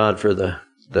thank you, God, for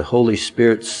the Holy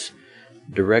Spirit's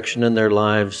direction in their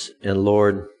lives. And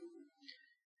Lord,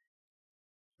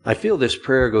 I feel this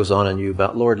prayer goes on in you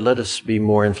about, Lord, let us be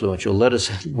more influential. Let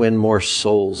us win more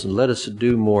souls and let us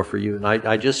do more for you. And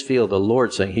I just feel the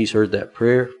Lord saying He's heard that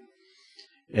prayer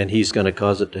and He's going to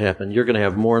cause it to happen. You're going to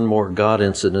have more and more God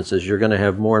incidences. You're going to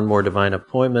have more and more divine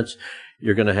appointments.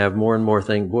 You're going to have more and more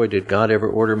things. Boy, did God ever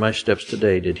order my steps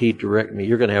today? Did He direct me?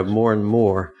 You're going to have more and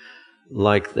more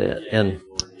like that. And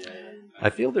I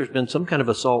feel there's been some kind of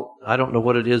assault. I don't know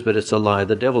what it is, but it's a lie.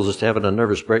 The devil's just having a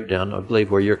nervous breakdown, I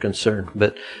believe, where you're concerned.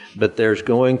 But there's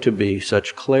going to be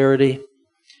such clarity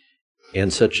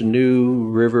and such a new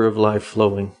river of life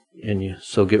flowing in you.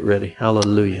 So get ready.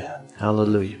 Hallelujah.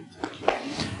 Hallelujah.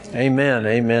 Amen.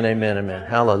 Amen. Amen. Amen.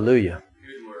 Hallelujah.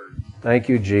 Thank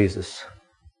you, Jesus.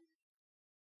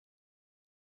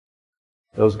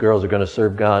 Those girls are going to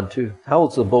serve God too. How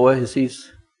old's the boy? Is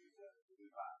he's...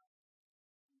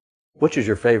 Which is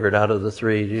your favorite out of the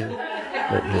three?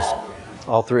 Just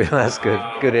all three. That's good.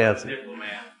 Good answer.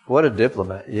 Diplomat. What a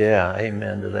diplomat. Yeah,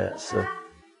 amen to that. So,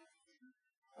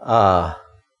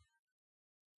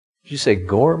 did you say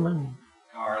Gorman?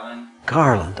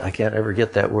 Garland. I can't ever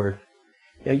get that word.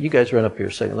 Yeah, you guys run up here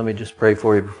a second. Let me just pray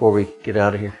for you before we get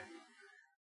out of here.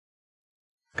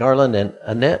 Garland and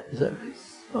Annette. Is that?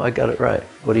 Oh, I got it right.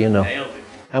 What do you know? Nailed it.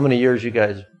 How many years you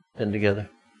guys been together?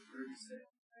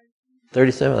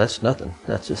 37? That's nothing.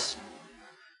 That's just...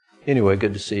 Anyway,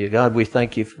 good to see you. God, we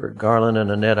thank you for Garland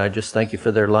and Annette. I just thank you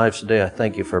for their lives today. I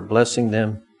thank you for blessing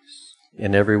them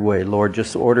in every way. Lord,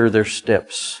 just order their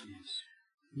steps.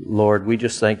 Lord, we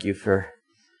just thank you for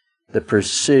the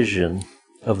precision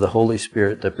of the Holy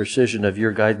Spirit, the precision of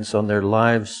your guidance on their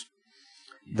lives,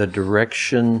 the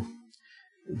direction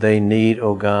they need,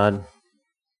 oh God.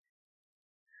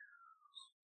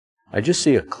 I just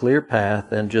see a clear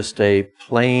path and just a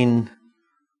plain...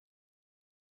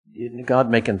 God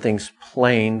making things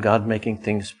plain, God making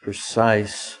things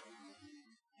precise.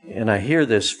 And I hear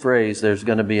this phrase, there's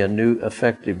going to be a new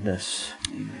effectiveness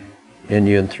in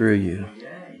you and through you.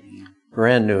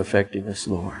 Brand new effectiveness,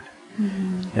 Lord.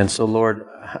 Mm-hmm. And so, Lord,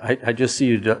 I just see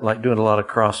you like doing a lot of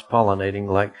cross-pollinating,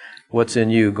 like what's in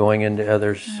you going into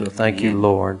others. So thank you,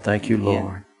 Lord. Thank you,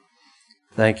 Lord.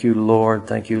 Thank you, Lord.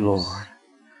 Thank you, Lord.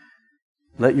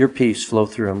 Let your peace flow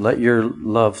through them. Let your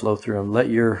love flow through them. Let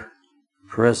your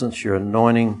presence, your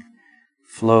anointing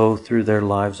flow through their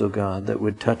lives, oh God, that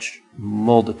would touch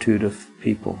multitude of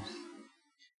people.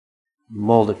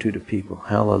 Multitude of people.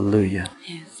 Hallelujah.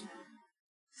 Yes.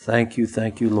 Thank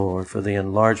you, Lord, for the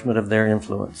enlargement of their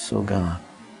influence, oh God.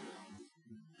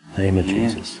 Name of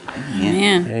Jesus.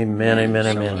 Amen. Amen, amen,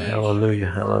 amen.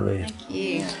 Hallelujah, hallelujah. Thank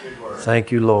you.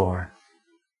 Thank you, Lord.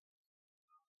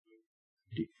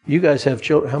 You guys have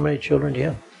children. How many children do you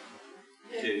have?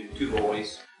 Two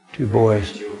boys. 2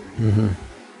 boys. Mm-hmm.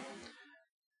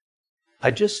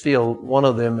 I just feel one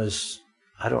of them is,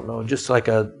 I don't know, just like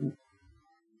a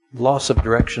loss of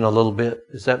direction a little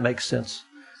bit. Does that make sense?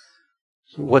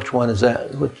 So which one is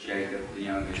that? Jacob, the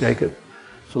youngest. Jacob.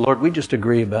 So Lord, we just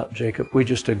agree about Jacob. We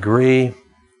just agree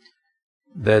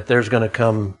that there's going to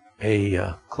come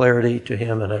a clarity to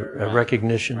him and a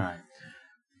recognition. Right.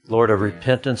 Lord, a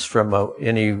repentance from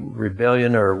any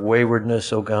rebellion or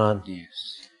waywardness, oh God.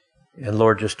 Yes. And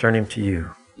Lord, just turn him to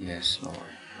you. Yes, Lord.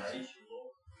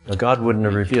 Now, God wouldn't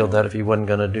have revealed that if he wasn't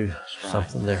going to do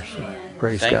something there. So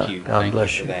praise Thank God. you. God Thank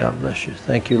bless you you. for that. God bless you.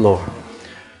 Thank you, Lord.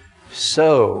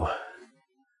 So,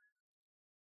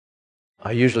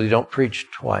 I usually don't preach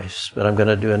twice, but I'm going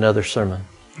to do another sermon.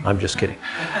 I'm just kidding.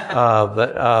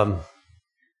 But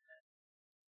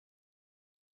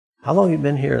how long have you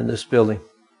been here in this building?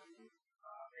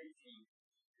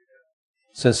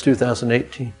 Since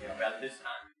 2018? Yeah, about this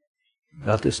time.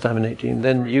 About this time in 18.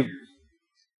 Then you...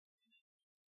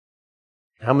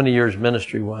 How many years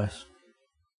ministry-wise?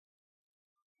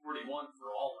 41 for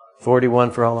all of them.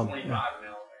 41 for all of them. 25 in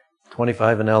Alabama.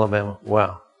 25 in Alabama.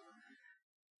 Wow.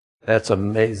 That's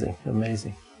amazing.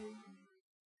 Amazing.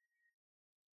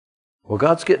 Well,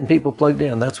 God's getting people plugged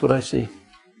in. That's what I see.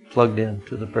 Plugged in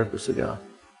to the purpose of God.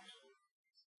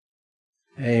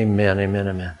 Amen, amen,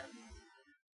 amen.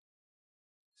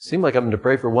 Seems like I'm going to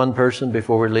pray for one person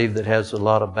before we leave that has a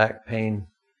lot of back pain,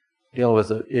 dealing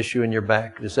with an issue in your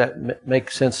back. Does that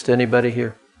make sense to anybody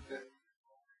here?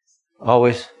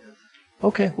 Always?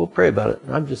 Okay, we'll pray about it.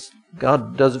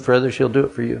 God does it for others, He'll do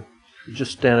it for you.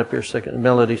 Just stand up here a second.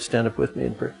 Melody, stand up with me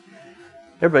in prayer.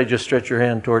 Everybody just stretch your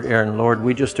hand toward Aaron. Lord,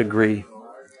 we just agree.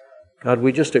 God,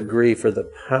 we just agree for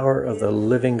the power of the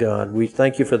living God. We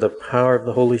thank you for the power of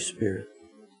the Holy Spirit.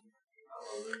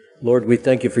 Lord, we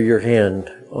thank you for your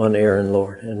hand on Aaron,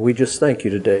 Lord. And we just thank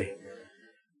you today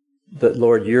that,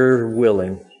 Lord, you're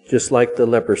willing. Just like the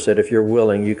leper said, if you're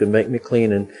willing, you can make me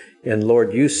clean. And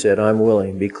Lord, you said, I'm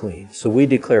willing, be clean. So we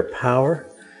declare power.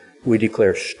 We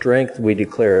declare strength. We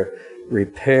declare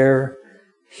repair,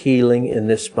 healing in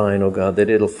this spine, oh God, that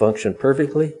it'll function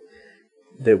perfectly.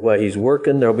 That while he's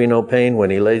working, there'll be no pain.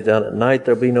 When he lays down at night,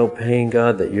 there'll be no pain,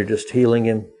 God, that you're just healing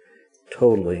him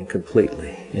totally and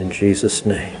completely. In Jesus'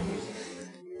 name.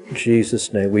 In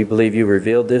Jesus' name. We believe you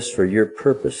revealed this for your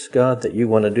purpose, God, that you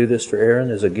want to do this for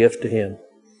Aaron as a gift to him.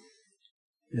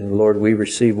 And Lord, we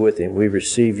receive with him. We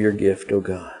receive your gift, oh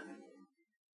God.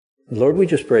 Lord, we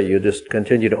just pray you just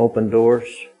continue to open doors.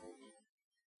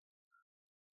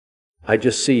 I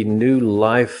just see new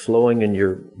life flowing in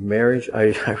your marriage.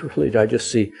 I just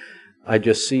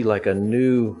see like a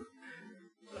new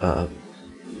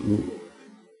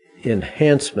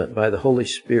enhancement by the Holy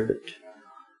Spirit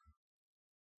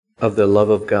of the love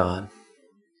of God.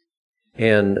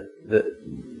 And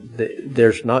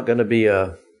there's not going to be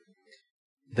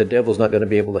the devil's not going to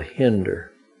be able to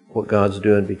hinder what God's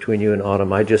doing between you and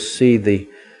Autumn. I just see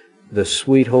the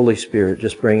sweet Holy Spirit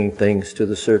just bringing things to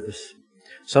the surface.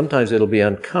 Sometimes it'll be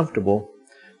uncomfortable,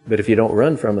 but if you don't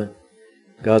run from it,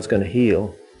 God's going to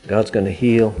heal. God's going to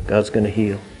heal. God's going to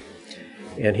heal.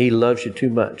 And He loves you too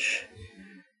much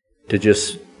to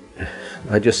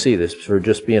I just see this for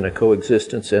just being a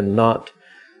coexistence and not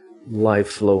life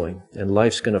flowing. And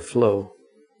life's going to flow.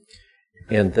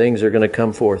 And things are going to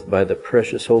come forth by the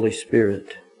precious Holy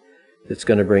Spirit that's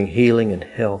going to bring healing and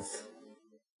health.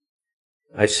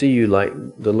 I see you like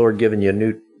the Lord giving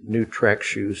you new track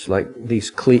shoes, like these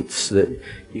cleats that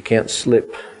you can't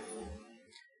slip.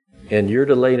 And you're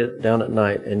to lay it down at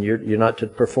night, and you're not to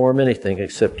perform anything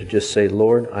except to just say,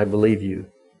 Lord, I believe you.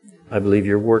 I believe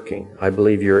you're working. I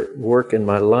believe you're at work in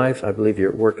my life. I believe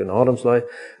you're at work in Autumn's life.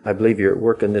 I believe you're at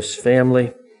work in this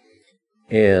family.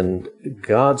 And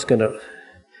God's going to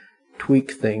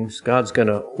tweak things. God's going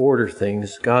to order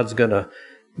things. God's going to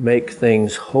make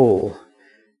things whole.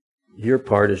 Your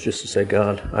part is just to say,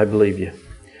 God, I believe you.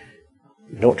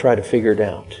 Don't try to figure it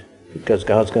out, because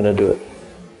God's going to do it.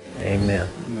 Amen.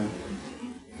 Amen.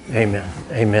 Amen.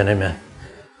 Amen. Amen.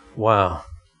 Wow.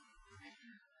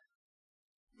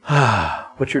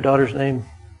 What's your daughter's name?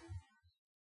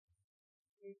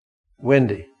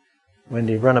 Wendy.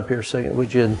 Wendy, run up here a second,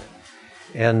 would you?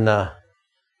 And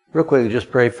real quick, just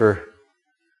pray for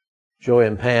Joy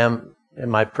and Pam and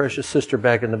my precious sister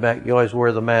back in the back. You always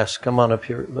wear the mask. Come on up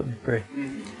here. Let me pray.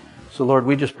 So, Lord,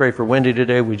 we just pray for Wendy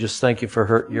today. We just thank you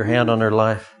for your hand on her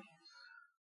life.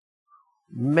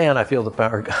 Man, I feel the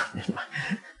power of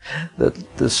God.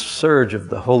 The surge of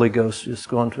the Holy Ghost just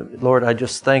going to me. Lord, I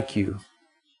just thank you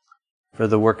for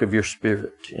the work of your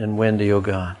Spirit in Wendy, oh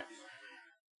God.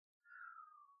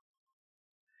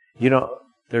 You know,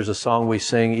 there's a song we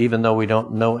sing, even though we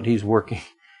don't know it, He's working.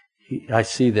 I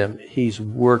see them. He's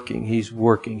working. He's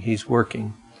working. He's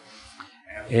working.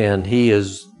 And He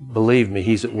is, believe me,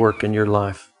 He's at work in your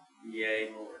life.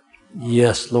 Yea, Lord.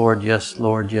 Yes, Lord. Yes,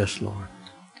 Lord. Yes, Lord.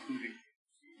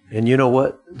 And you know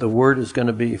what? The word is going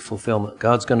to be fulfillment.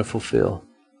 God's going to fulfill.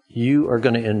 You are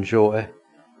going to enjoy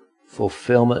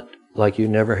fulfillment like you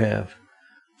never have.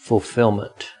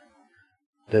 Fulfillment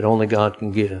that only God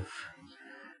can give.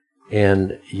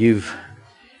 And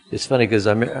it's funny because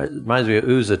it reminds me of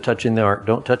Uzzah touching the ark.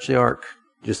 Don't touch the ark.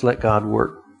 Just let God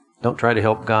work. Don't try to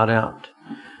help God out,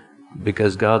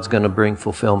 because God's going to bring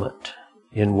fulfillment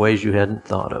in ways you hadn't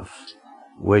thought of,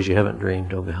 ways you haven't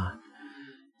dreamed, oh God.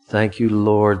 Thank you,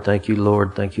 Lord. Thank you,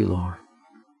 Lord. Thank you, Lord.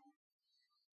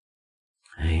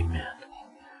 Amen.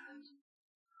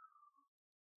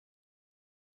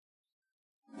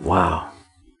 Wow.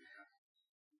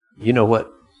 You know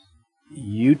what?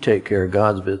 You take care of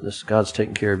God's business. God's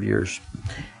taking care of yours.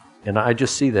 And I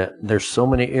just see that. There's so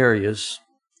many areas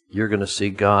you're going to see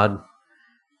God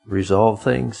resolve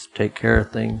things, take care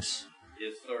of things.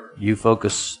 Yes, sir. You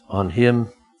focus on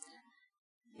Him,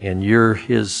 and you're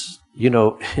His. You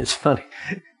know, it's funny.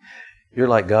 You're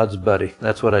like God's buddy.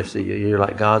 That's what I see you. You're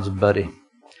like God's buddy.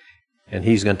 And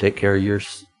He's going to take care of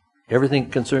yours. Everything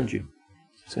that concerns you.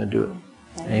 He's going to do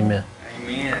it. Amen.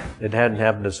 Amen. It hadn't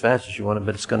happened as fast as you wanted,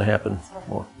 but it's going to happen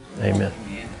more. Amen.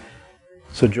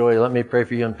 So, Joy, let me pray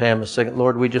for you and Pam a second.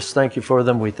 Lord, we just thank you for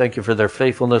them. We thank you for their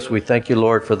faithfulness. We thank you,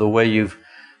 Lord, for the way you've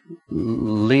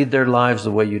lead their lives,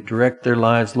 the way you direct their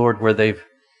lives, Lord, where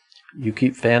you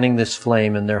keep fanning this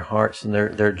flame in their hearts, and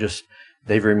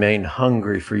they've remained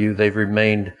hungry for you. They've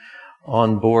remained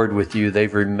on board with you.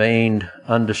 They've remained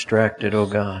undistracted, oh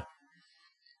God.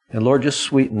 And Lord, just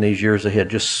sweeten these years ahead.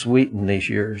 Just sweeten these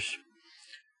years.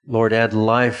 Lord, add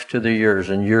life to their years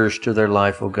and years to their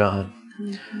life, oh God.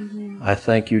 I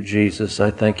thank you, Jesus.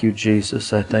 I thank you,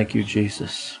 Jesus. I thank you,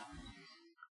 Jesus.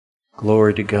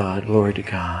 Glory to God. Glory to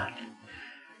God.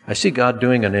 I see God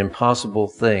doing an impossible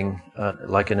thing,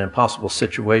 like an impossible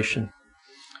situation,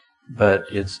 but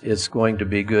it's going to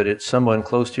be good. It's someone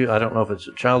close to you. I don't know if it's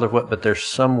a child or what, but there's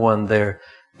someone there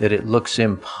that it looks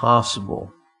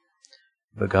impossible,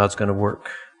 but God's going to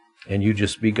work. And you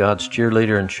just be God's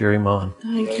cheerleader and cheer him on.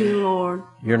 Thank you, Lord.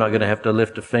 You're not going to have to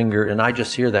lift a finger. And I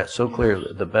just hear that so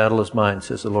clearly. The battle is mine,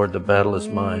 says the Lord. The battle is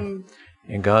mine.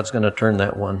 And God's going to turn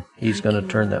that one. He's going to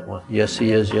turn that one. Yes,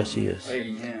 He is. Yes, He is.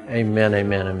 Amen. Amen,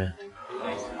 amen, amen.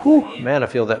 Whew, man, I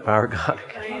feel that power of God.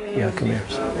 Yeah, come here.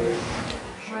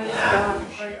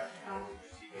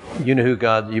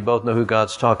 You both know who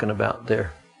God's talking about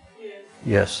there.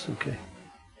 Yes, okay.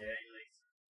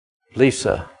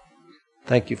 Lisa.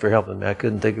 Thank you for helping me. I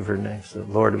couldn't think of her name. So,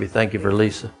 Lord, we thank you for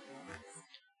Lisa.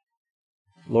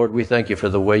 Lord, we thank you for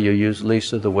the way you use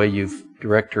Lisa, the way you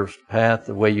direct her path,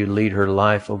 the way you lead her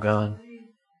life, oh God.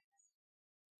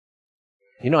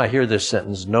 You know, I hear this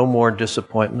sentence, no more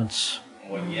disappointments.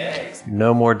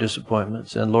 No more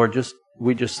disappointments. And Lord,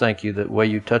 we just thank you that the way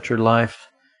you touch her life,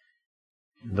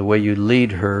 the way you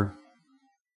lead her.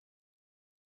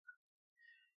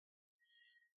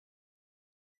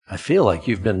 I feel like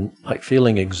you've been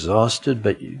feeling exhausted,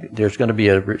 but there's going to be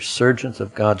a resurgence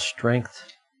of God's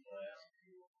strength.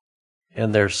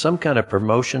 And there's some kind of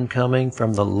promotion coming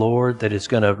from the Lord that is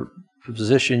going to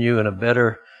position you in a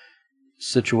better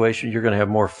situation. You're going to have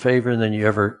more favor than you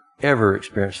ever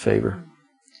experienced favor.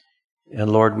 And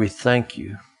Lord, we thank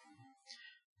you.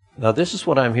 Now, this is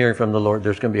what I'm hearing from the Lord.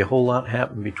 There's going to be a whole lot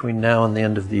happen between now and the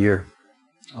end of the year.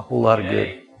 A whole lot of good.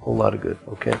 A whole lot of good.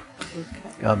 Okay?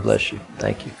 God bless you.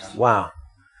 Thank you. Wow.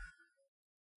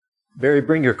 Barry,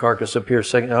 bring your carcass up here a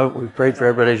second. Oh, we prayed for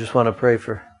everybody. I just want to pray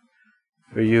for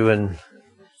you and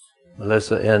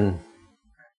Melissa and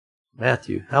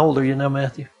Matthew. How old are you now,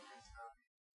 Matthew?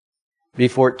 Be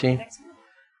 14?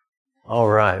 All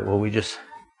right. Well, we're going to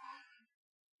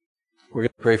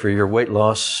pray for your weight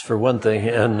loss for one thing,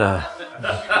 and No,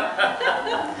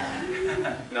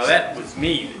 that was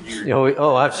me that you were.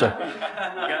 oh, I'm sorry.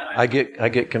 I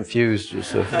get confused.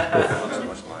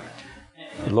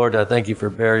 Lord, I thank you for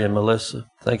Barry and Melissa.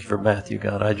 Thank you for Matthew,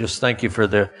 God. I just thank you for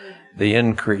the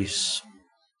increase.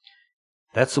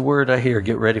 That's the word I hear.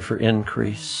 Get ready for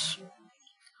increase.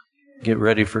 Get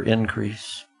ready for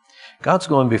increase. God's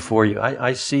going before you.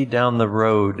 I see down the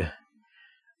road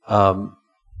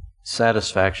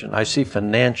satisfaction. I see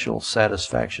financial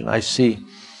satisfaction. I see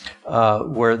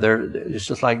where it's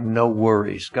just like no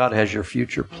worries. God has your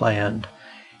future planned.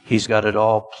 He's got it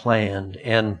all planned.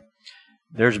 And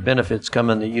there's benefits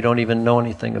coming that you don't even know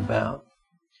anything about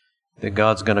that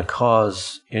God's going to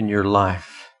cause in your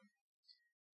life.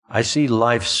 I see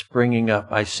life springing up.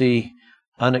 I see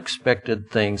unexpected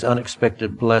things,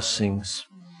 unexpected blessings.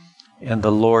 And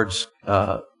the Lord's,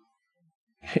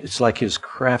 it's like His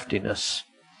craftiness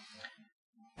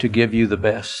to give you the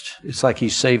best. It's like He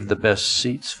saved the best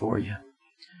seats for you.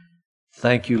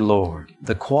 Thank you, Lord.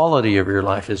 The quality of your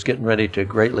life is getting ready to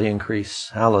greatly increase.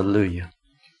 Hallelujah.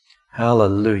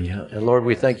 Hallelujah. And Lord,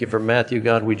 we thank you for Matthew,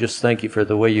 God. We just thank you for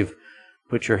the way you've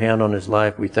put your hand on his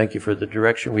life. We thank you for the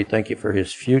direction. We thank you for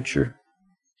his future.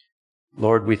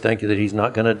 Lord, we thank you that he's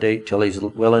not going to date till he's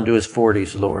well into his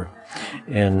 40s, Lord.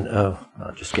 And,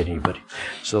 not just kidding, buddy.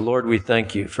 So, Lord, we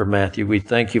thank you for Matthew. We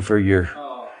thank you for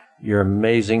your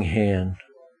amazing hand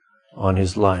on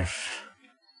his life.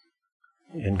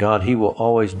 And God, he will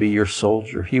always be your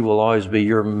soldier. He will always be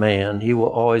your man. He will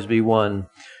always be one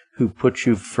who puts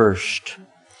you first.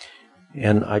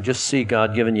 And I just see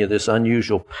God giving you this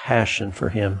unusual passion for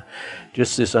him,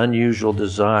 just this unusual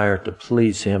desire to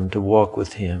please him, to walk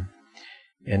with him.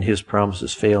 And his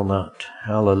promises fail not.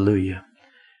 Hallelujah.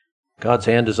 God's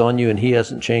hand is on you and he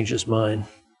hasn't changed his mind.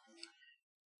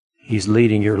 He's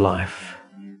leading your life.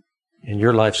 And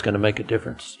your life's going to make a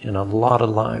difference in a lot of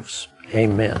lives.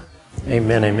 Amen.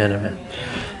 Amen, amen, amen.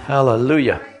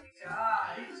 Hallelujah.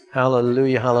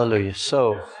 Hallelujah, hallelujah.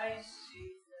 So,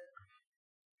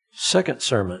 second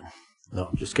sermon. No,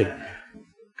 just kidding.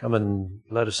 Come and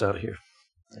let us out of here.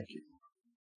 Thank you.